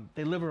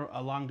they live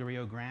along the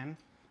Rio Grande,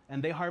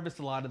 and they harvest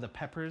a lot of the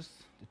peppers,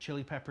 the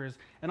chili peppers,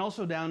 and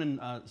also down in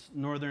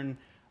northern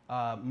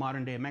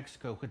modern day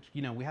Mexico, which,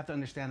 we have to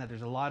understand that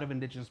there's a lot of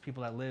indigenous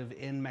people that live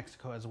in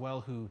Mexico as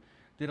well who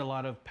did a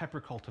lot of pepper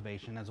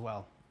cultivation as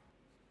well.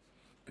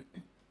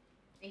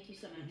 Thank you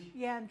so much.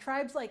 Yeah, and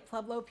tribes like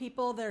Pueblo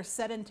people, they're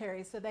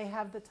sedentary, so they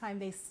have the time,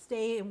 they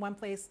stay in one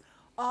place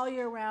all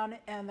year round,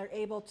 and they're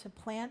able to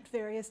plant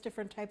various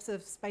different types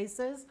of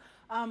spices.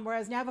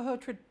 Whereas Navajo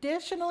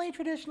traditionally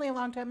a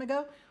long time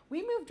ago,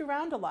 we moved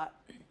around a lot.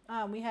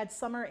 We had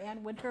summer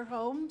and winter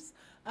homes,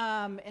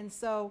 and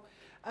so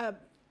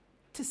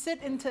to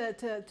sit and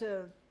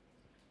to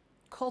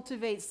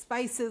cultivate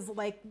spices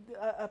like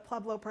a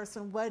Pueblo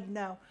person would,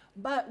 no.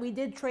 But we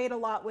did trade a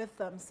lot with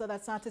them, so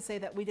that's not to say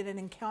that we didn't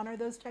encounter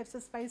those types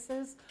of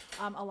spices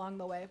along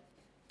the way.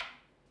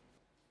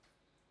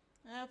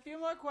 A few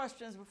more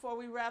questions before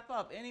we wrap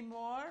up. Any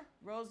more?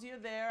 Rose, you're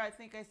there. I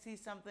think I see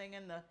something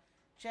in the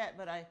chat,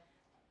 but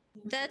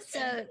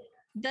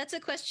That's a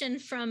question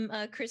from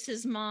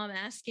Chris's mom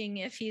asking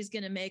if he's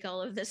going to make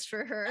all of this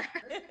for her.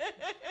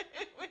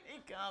 When he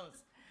comes.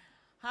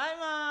 Hi,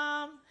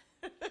 Mom.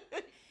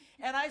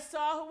 And I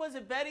saw, who was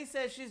it? Betty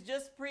says she's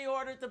just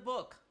pre-ordered the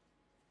book.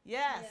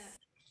 Yes.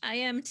 Yeah. I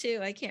am too.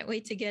 I can't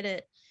wait to get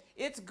it.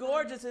 It's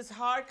gorgeous. It's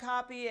hard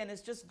copy, and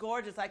it's just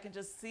gorgeous. I can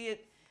just see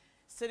it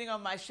sitting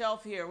on my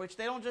shelf here, which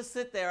they don't just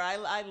sit there.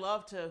 I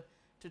love to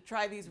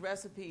try these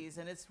recipes,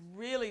 and it's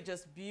really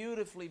just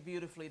beautifully,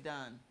 beautifully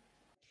done.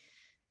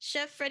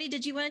 Chef Freddie,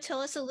 did you want to tell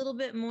us a little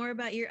bit more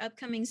about your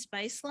upcoming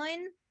spice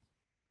line?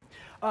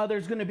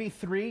 There's going to be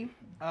 3.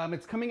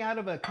 It's coming out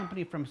of a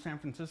company from San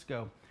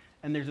Francisco,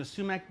 and there's a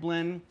sumac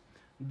blend,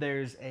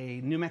 there's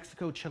a New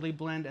Mexico chili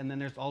blend, and then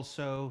there's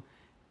also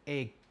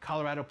a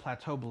Colorado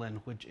Plateau blend,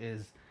 which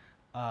is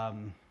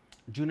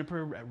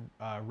juniper,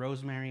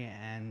 rosemary,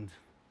 and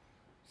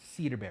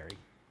cedarberry.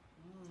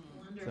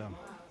 Wonderful.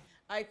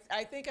 So.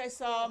 I think I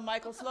saw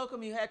Michael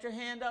Slocum. You had your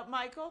hand up,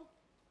 Michael?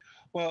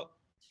 Well,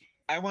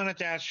 I wanted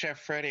to ask Chef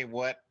Freddie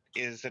what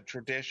is a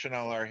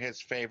traditional or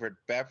his favorite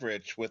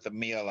beverage with a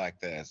meal like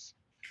this,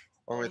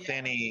 or with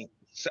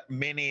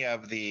many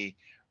of the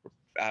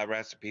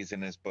recipes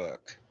in his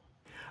book.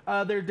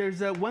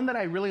 There's one that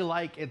I really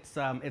like.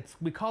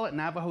 We call it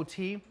Navajo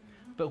tea,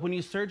 but when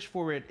you search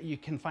for it, you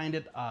can find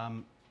it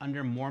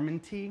under Mormon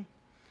tea,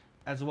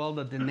 as well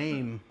as the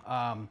name.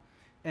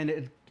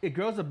 And it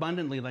grows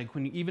abundantly. Like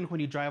even when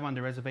you drive on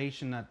the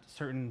reservation at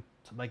certain,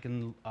 like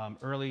in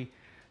early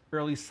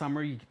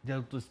summer,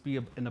 there'll just be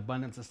an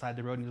abundance aside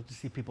the road, and you'll just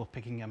see people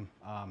picking them,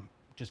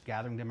 just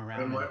gathering them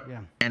around.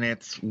 Yeah. And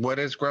it's what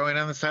is growing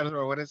on the side of the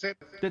road? What is it?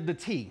 The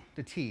tea.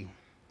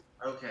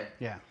 Okay.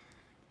 Yeah.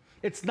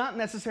 It's not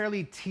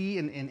necessarily tea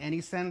in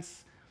any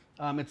sense.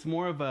 It's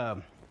more of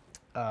a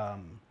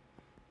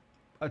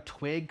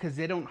twig, because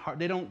they don't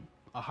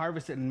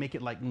harvest it and make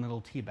it like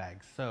little tea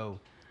bags. So,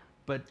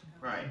 but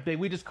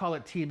we just call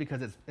it tea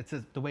because it's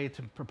the way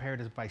to prepare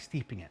it is by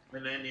steeping it.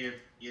 And then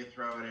you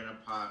throw it in a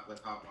pot with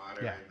hot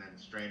water and then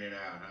strain it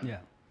out. Huh? Yeah.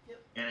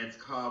 And it's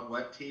called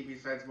what tea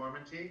besides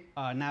Mormon tea?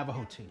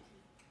 Navajo tea.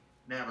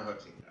 Navajo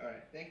tea. All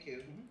right. Thank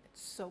you.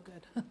 It's so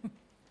good.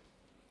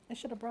 I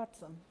should have brought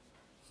some.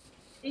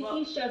 Thank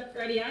you, Chef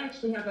Freddie. I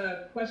actually have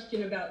a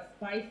question about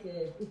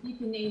spices. If you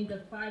can name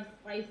the 5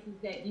 spices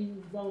that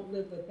you won't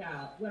live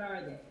without, what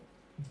are they?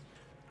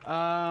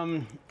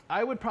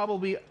 I would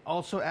probably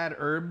also add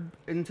herb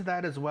into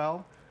that as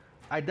well.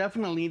 I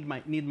definitely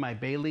need my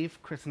bay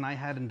leaf. Chris and I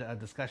had a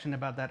discussion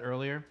about that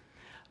earlier.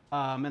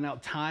 And now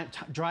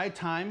dry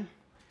thyme,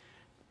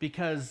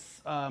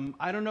 because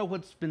I don't know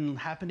what's been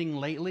happening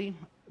lately,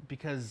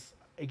 because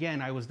again,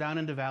 I was down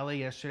in the valley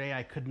yesterday.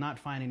 I could not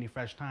find any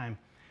fresh thyme.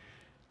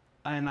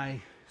 And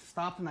I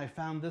stopped and I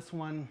found this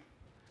one,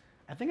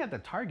 I think at the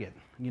Target,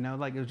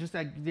 like it was just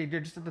like,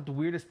 they're just at the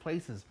weirdest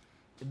places.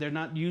 They're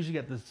not usually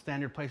at the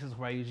standard places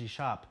where I usually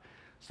shop.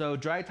 So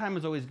dry thyme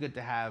is always good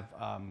to have,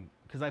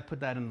 because I put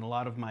that in a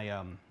lot of my,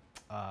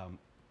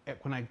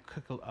 when I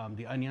cook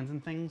the onions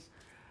and things,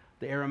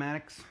 the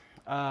aromatics.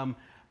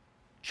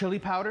 Chili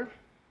powder,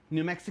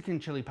 New Mexican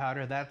chili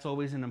powder, that's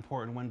always an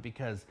important one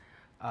because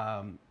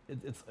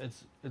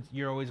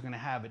you're always going to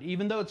have it.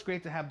 Even though it's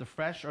great to have the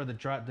fresh or the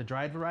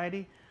dried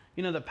variety,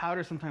 the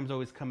powder sometimes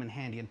always come in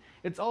handy. And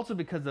it's also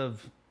because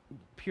of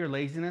pure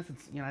laziness.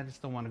 It's, I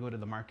just don't want to go to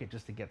the market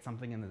just to get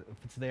something, and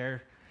if it's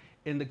there,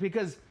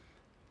 because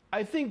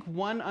I think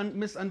one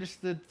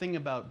misunderstood thing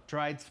about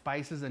dried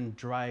spices and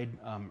dried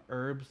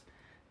herbs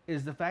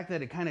is the fact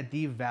that it kind of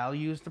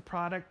devalues the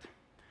product,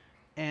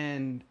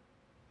 and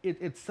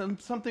it's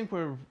something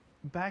where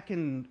back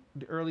in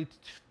the early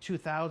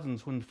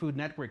 2000s when the Food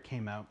Network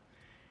came out,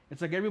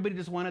 it's like everybody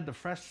just wanted the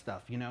fresh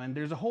stuff, and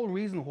there's a whole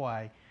reason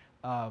why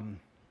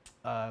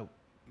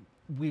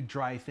we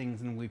dry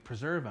things and we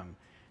preserve them.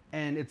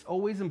 And it's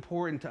always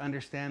important to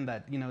understand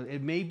that,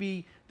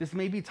 this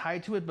may be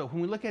tied to it, but when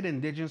we look at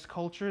indigenous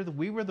culture,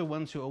 we were the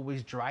ones who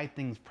always dried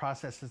things,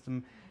 processed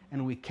them,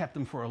 and we kept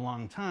them for a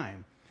long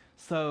time.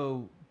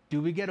 So do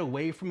we get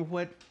away from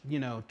what,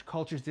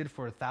 cultures did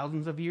for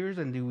thousands of years,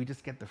 and do we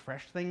just get the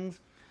fresh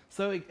things?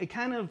 So it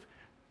kind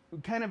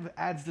of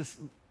adds this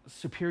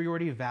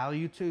superiority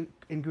value to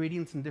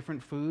ingredients in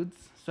different foods.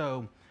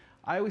 So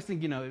I always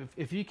think,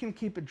 if you can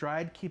keep it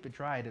dried,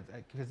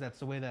 because that's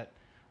the way that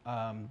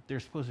they're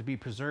supposed to be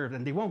preserved,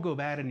 and they won't go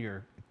bad in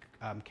your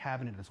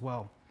cabinet as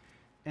well.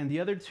 And the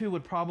other two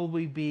would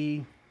probably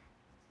be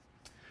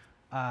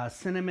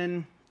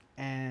cinnamon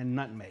and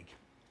nutmeg.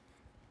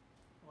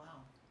 Wow.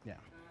 Yeah.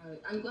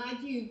 I'm glad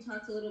you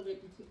talked a little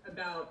bit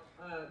about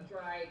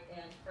dried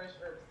and fresh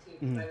herbs too,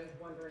 because I was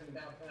wondering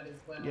about that as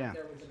well. Yeah. If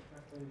there was a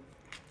preference.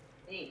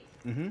 Thanks.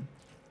 Mm-hmm.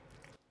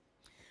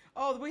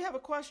 Oh, we have a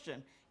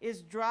question.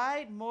 Is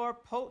dried more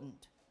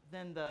potent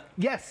than the...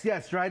 Yes,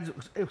 dried.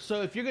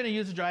 So if you're going to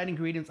use dried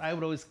ingredients, I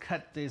would always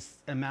cut this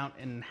amount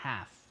in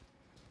half,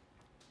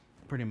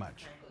 pretty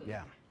much.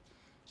 Yeah.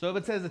 So if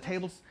it says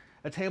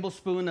a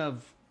tablespoon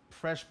of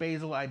fresh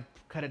basil, I'd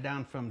cut it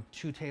down from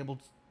 2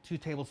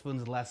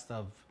 tablespoons less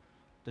of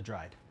the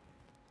dried.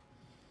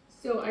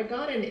 So I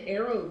got an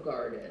arrow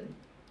garden.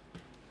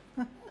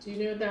 Do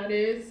you know what that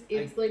is?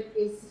 It's like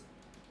this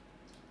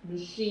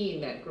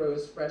machine that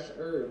grows fresh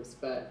herbs,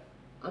 but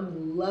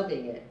I'm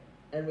loving it.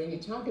 And when you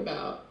talk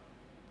about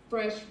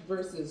fresh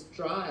versus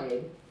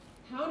dried,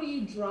 how do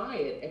you dry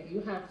it if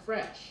you have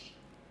fresh?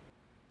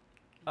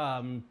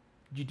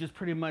 You just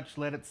pretty much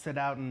let it sit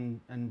out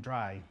and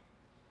dry.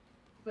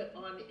 But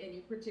on any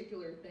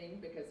particular thing,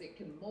 because it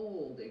can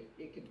mold,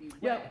 it could be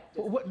Yeah,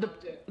 wet.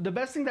 the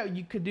best thing that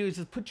you could do is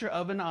just put your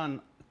oven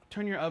on,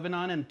 turn your oven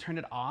on and turn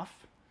it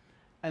off,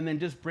 and then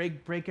just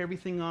break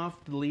everything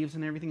off, the leaves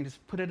and everything, and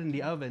just put it in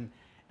the oven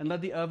and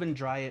let the oven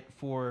dry it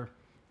for,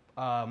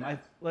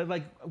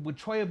 like with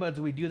cholla buds,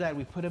 we do that.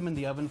 We put them in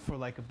the oven for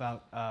like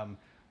about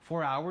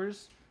 4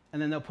 hours,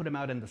 and then they'll put them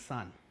out in the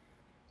sun.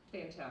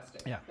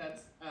 Fantastic. Yeah.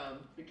 That's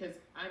because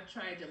I've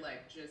tried to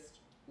like just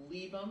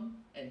leave them,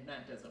 and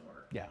that doesn't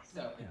work. Yeah.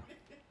 So, yeah.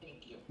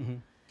 Thank you. Mm-hmm.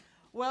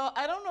 Well,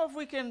 I don't know if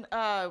we can,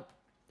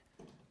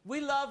 we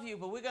love you,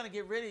 but we're going to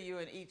get rid of you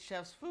and eat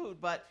Chef's food.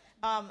 But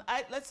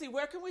let's see,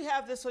 where can we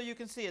have this so you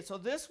can see it? So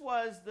this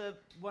was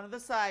one of the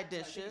side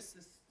dishes.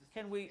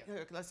 Can we,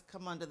 here, let's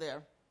come under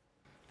there.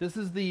 This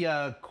is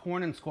the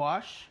corn and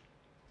squash.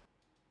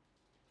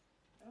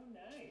 Oh,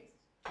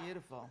 nice.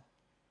 Beautiful.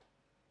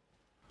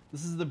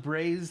 This is the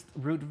braised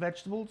root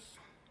vegetables.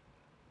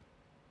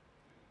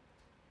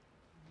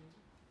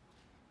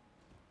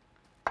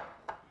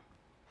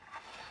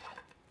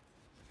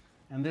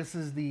 And this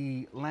is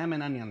the lamb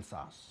and onion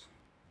sauce.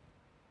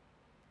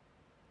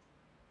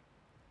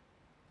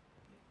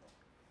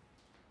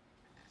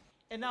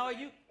 And now are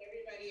you?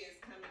 Everybody is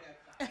coming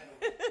up.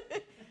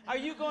 Are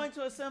you going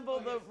to assemble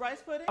the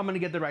rice pudding? I'm going to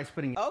get the rice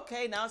pudding.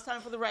 Okay, now it's time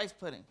for the rice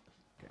pudding.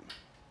 Okay.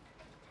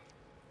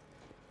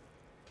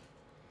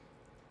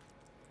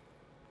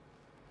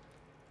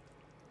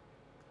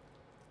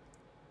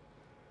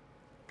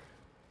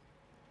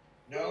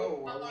 No, How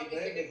where long we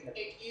is live it is going to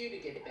take you to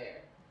get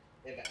there?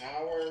 an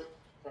hour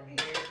from here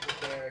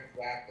to there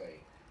exactly.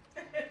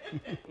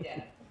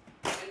 Yeah.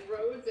 And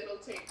Rose, it'll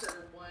take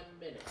her 1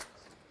 minute.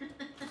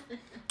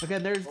 Okay,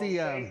 there's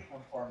Rose.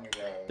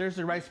 there's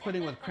the rice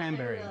pudding with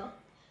cranberry.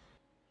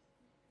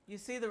 You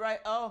see the right?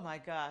 Oh my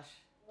gosh.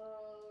 Oh,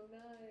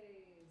 nice.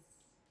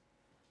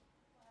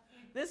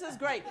 This is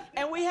great.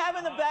 And we have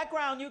in the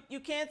background, you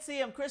can't see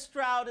him, Chris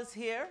Stroud is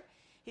here.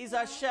 He's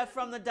our chef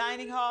from the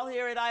dining hall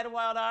here at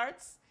Idyllwild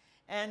Arts.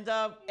 And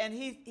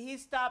he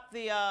stopped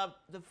the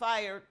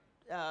fire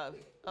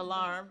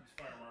alarm,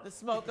 the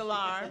smoke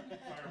alarm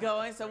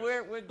going. So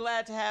we're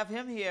glad to have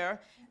him here.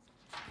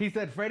 He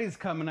said, Freddie's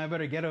coming, I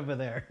better get over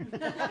there.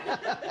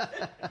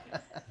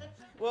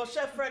 Well,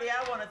 Chef Freddie,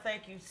 I want to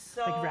thank you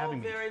so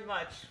very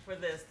much for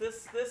this.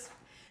 This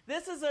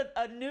is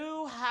a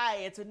new high.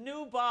 It's a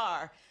new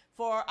bar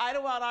for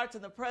Idyllwild Arts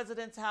and the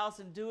President's House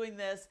in doing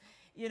this.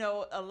 You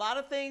know, a lot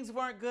of things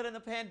weren't good in the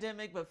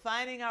pandemic, but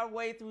finding our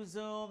way through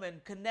Zoom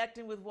and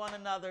connecting with one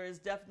another is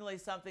definitely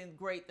something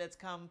great that's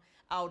come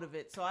out of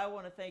it. So I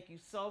want to thank you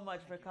so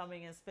much for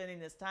coming and spending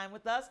this time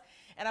with us.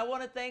 And I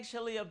want to thank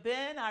Shaliyah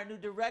Ben, our new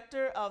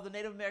director of the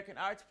Native American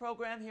Arts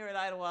program here at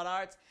Idyllwild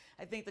Arts.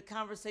 I think the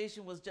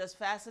conversation was just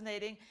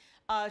fascinating.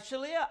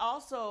 Shaliyah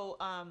also,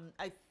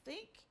 I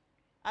think,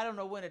 I don't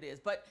know when it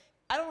is, but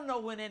I don't know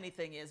when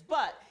anything is,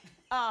 but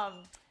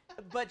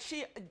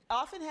she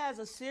often has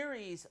a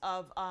series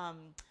of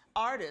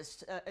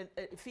artists,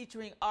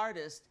 featuring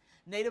artists,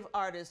 Native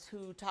artists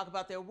who talk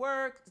about their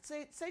work.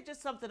 Say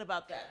just something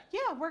about that.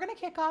 Yeah, we're going to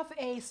kick off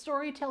a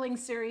storytelling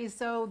series.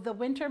 So the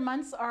winter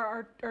months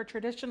are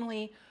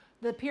traditionally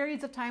the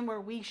periods of time where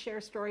we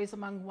share stories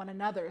among one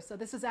another. So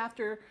this is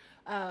after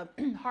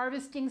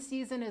harvesting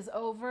season is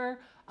over.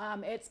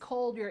 It's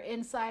cold, you're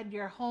inside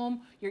your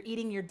home, you're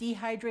eating your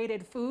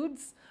dehydrated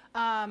foods.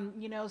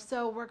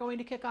 So we're going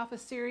to kick off a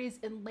series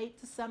in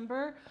late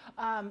December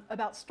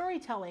about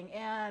storytelling.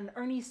 And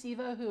Ernie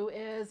Siva, who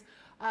is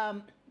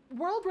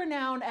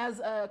world-renowned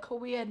as a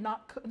Cahuilla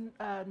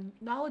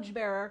knowledge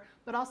bearer,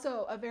 but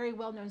also a very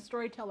well-known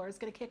storyteller, is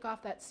going to kick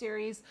off that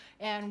series.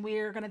 And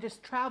we're going to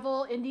just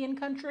travel Indian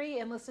country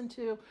and listen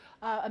to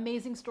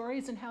amazing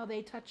stories and how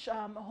they touch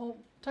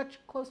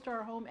close to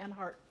our home and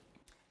heart.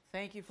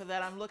 Thank you for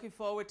that. I'm looking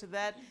forward to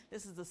that.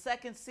 This is the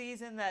second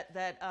season that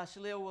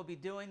Shaliyah will be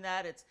doing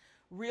that. It's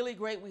really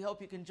great. We hope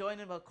you can join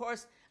them. Of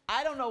course,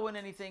 I don't know when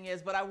anything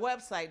is, but our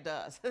website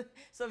does.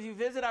 So if you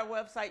visit our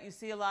website, you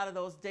see a lot of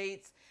those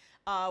dates.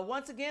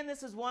 Once again,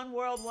 this is One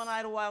World, One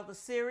Idyllwild, the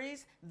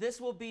series.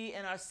 This will be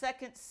in our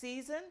second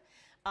season.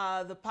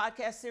 The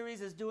podcast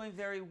series is doing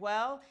very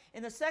well.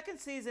 In the second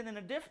season,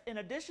 in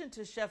addition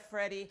to Chef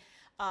Freddie,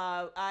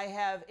 I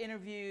have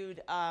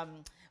interviewed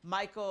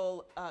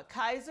Michael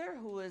Kaiser,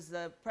 who is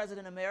the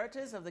President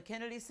Emeritus of the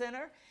Kennedy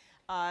Center.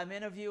 I'm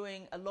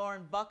interviewing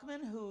Lauren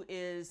Buckman, who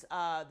is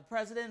the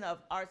President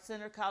of Art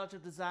Center College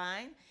of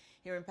Design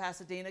here in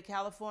Pasadena,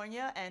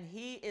 California, and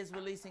he is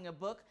releasing a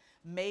book,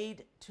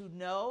 Made to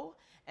Know,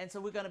 and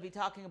so we're going to be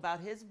talking about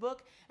his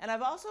book. And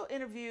I've also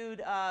interviewed,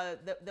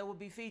 that will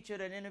be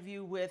featured, an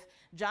interview with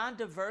John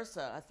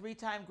DeVersa, a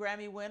 3-time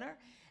Grammy winner,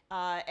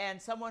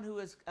 and someone who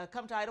has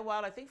come to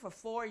Idyllwild, I think, for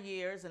 4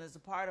 years and is a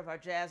part of our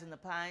Jazz in the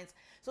Pines.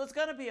 So it's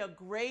going to be a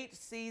great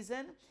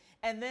season.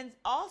 And then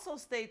also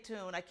stay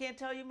tuned. I can't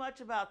tell you much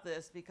about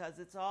this because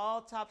it's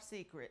all top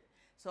secret.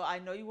 So I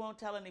know you won't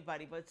tell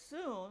anybody, but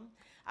soon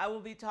I will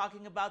be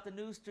talking about the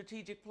new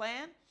strategic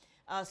plan,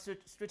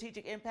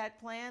 strategic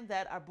impact plan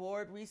that our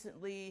board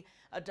recently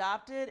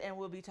adopted, and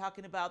we'll be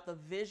talking about the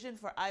vision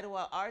for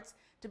Idyllwild Arts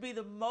to be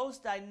the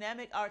most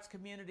dynamic arts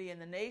community in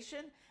the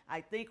nation.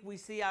 I think we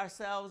see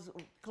ourselves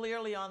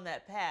clearly on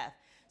that path.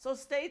 So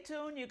stay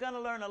tuned. You're going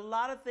to learn a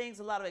lot of things,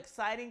 a lot of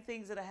exciting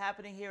things that are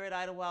happening here at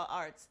Idyllwild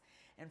Arts.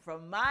 And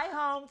from my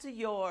home to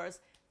yours,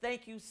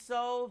 thank you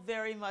so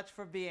very much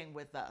for being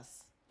with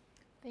us.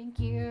 Thank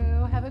you.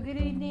 Have a good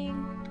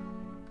evening.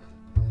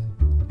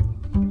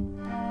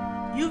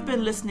 You've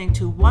been listening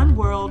to One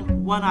World,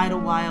 One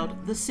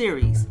Idyllwild, the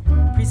series,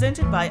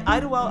 presented by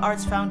Idyllwild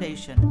Arts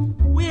Foundation.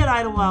 We at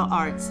Idyllwild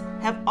Arts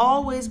have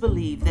always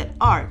believed that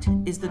art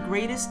is the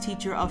greatest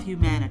teacher of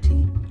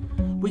humanity.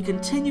 We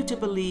continue to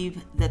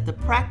believe that the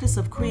practice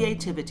of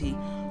creativity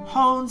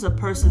hones a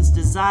person's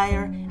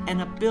desire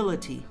and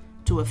ability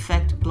to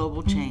affect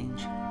global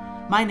change.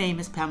 My name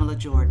is Pamela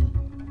Jordan.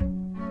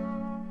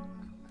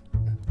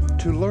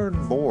 To learn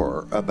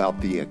more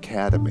about the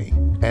Academy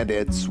and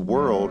its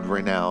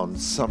world-renowned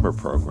summer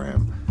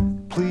program,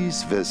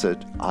 please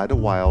visit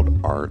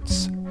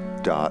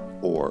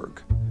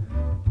idyllwildarts.org.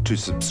 To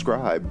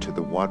subscribe to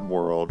the One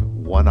World,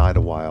 One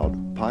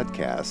Idyllwild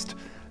podcast,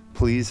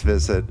 please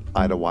visit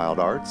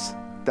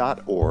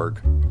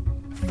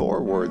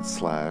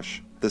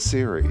idyllwildarts.org/the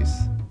series.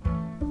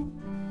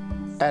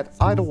 At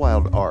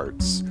Idyllwild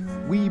Arts,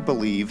 we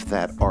believe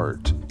that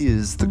art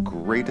is the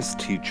greatest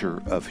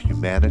teacher of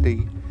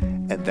humanity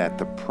and that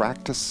the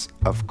practice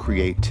of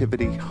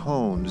creativity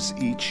hones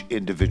each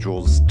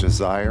individual's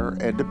desire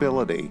and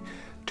ability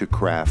to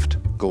craft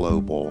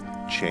global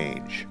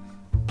change.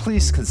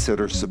 Please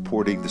consider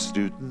supporting the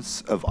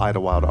students of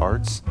Idyllwild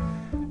Arts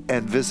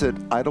and visit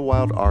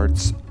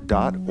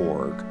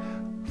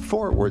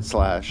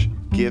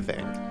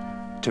idyllwildarts.org/giving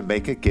to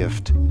make a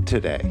gift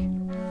today.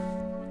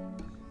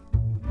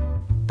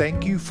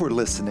 Thank you for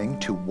listening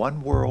to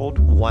One World,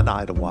 One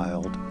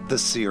Idyllwild, the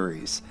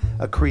series,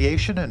 a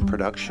creation and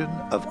production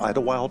of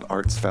Idyllwild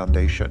Arts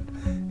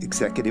Foundation,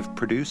 executive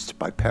produced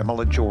by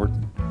Pamela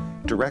Jordan,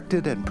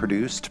 directed and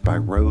produced by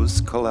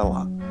Rose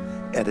Colella,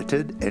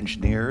 edited,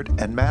 engineered,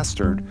 and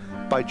mastered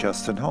by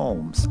Justin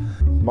Holmes.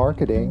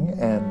 Marketing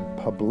and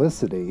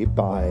publicity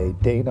by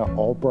Dana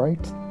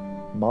Albright,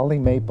 Molly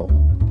Maple,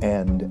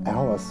 and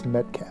Alice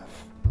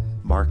Metcalf.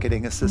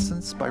 Marketing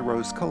assistance by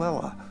Rose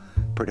Colella.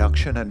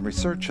 Production and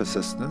research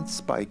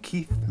assistance by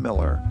Keith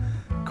Miller.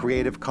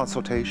 Creative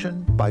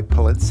consultation by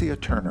Palencia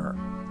Turner.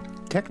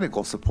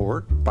 Technical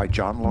support by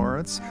John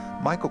Lawrence,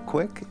 Michael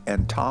Quick,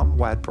 and Tom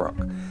Wadbrook.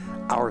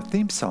 Our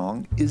theme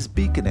song is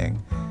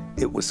Beaconing.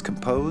 It was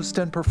composed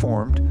and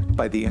performed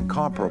by the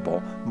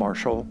incomparable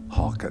Marshall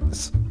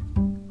Hawkins.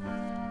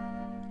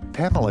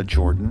 Pamela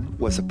Jordan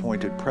was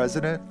appointed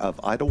president of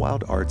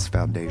Idyllwild Arts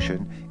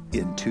Foundation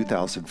in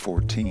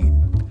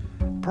 2014.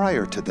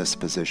 Prior to this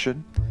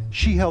position,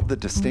 she held the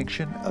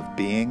distinction of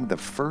being the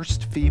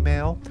first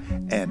female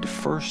and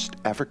first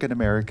African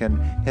American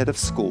head of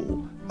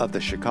school of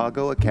the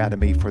Chicago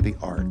Academy for the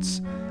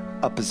Arts,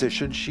 a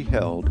position she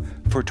held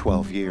for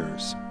 12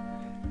 years.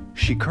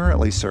 She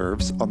currently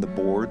serves on the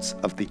boards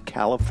of the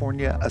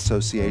California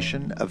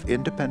Association of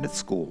Independent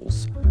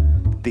Schools,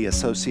 the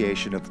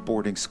Association of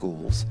Boarding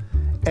Schools,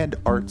 and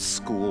Arts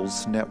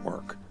Schools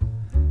Network.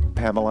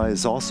 Pamela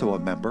is also a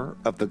member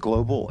of the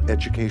Global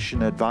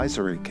Education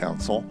Advisory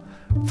Council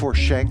for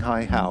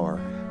Shanghai Hauer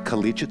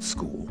Collegiate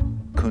School,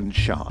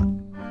 Kunshan.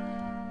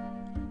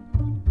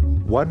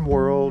 One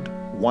World,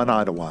 One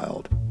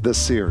Idyllwild, the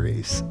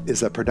series,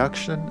 is a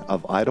production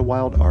of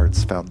Idyllwild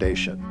Arts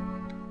Foundation.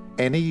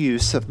 Any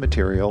use of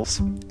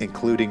materials,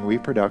 including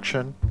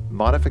reproduction,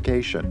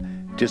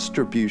 modification,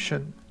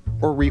 distribution,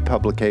 or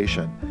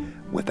republication,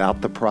 without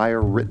the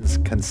prior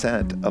written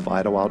consent of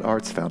Idyllwild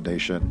Arts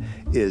Foundation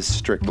is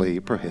strictly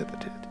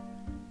prohibited.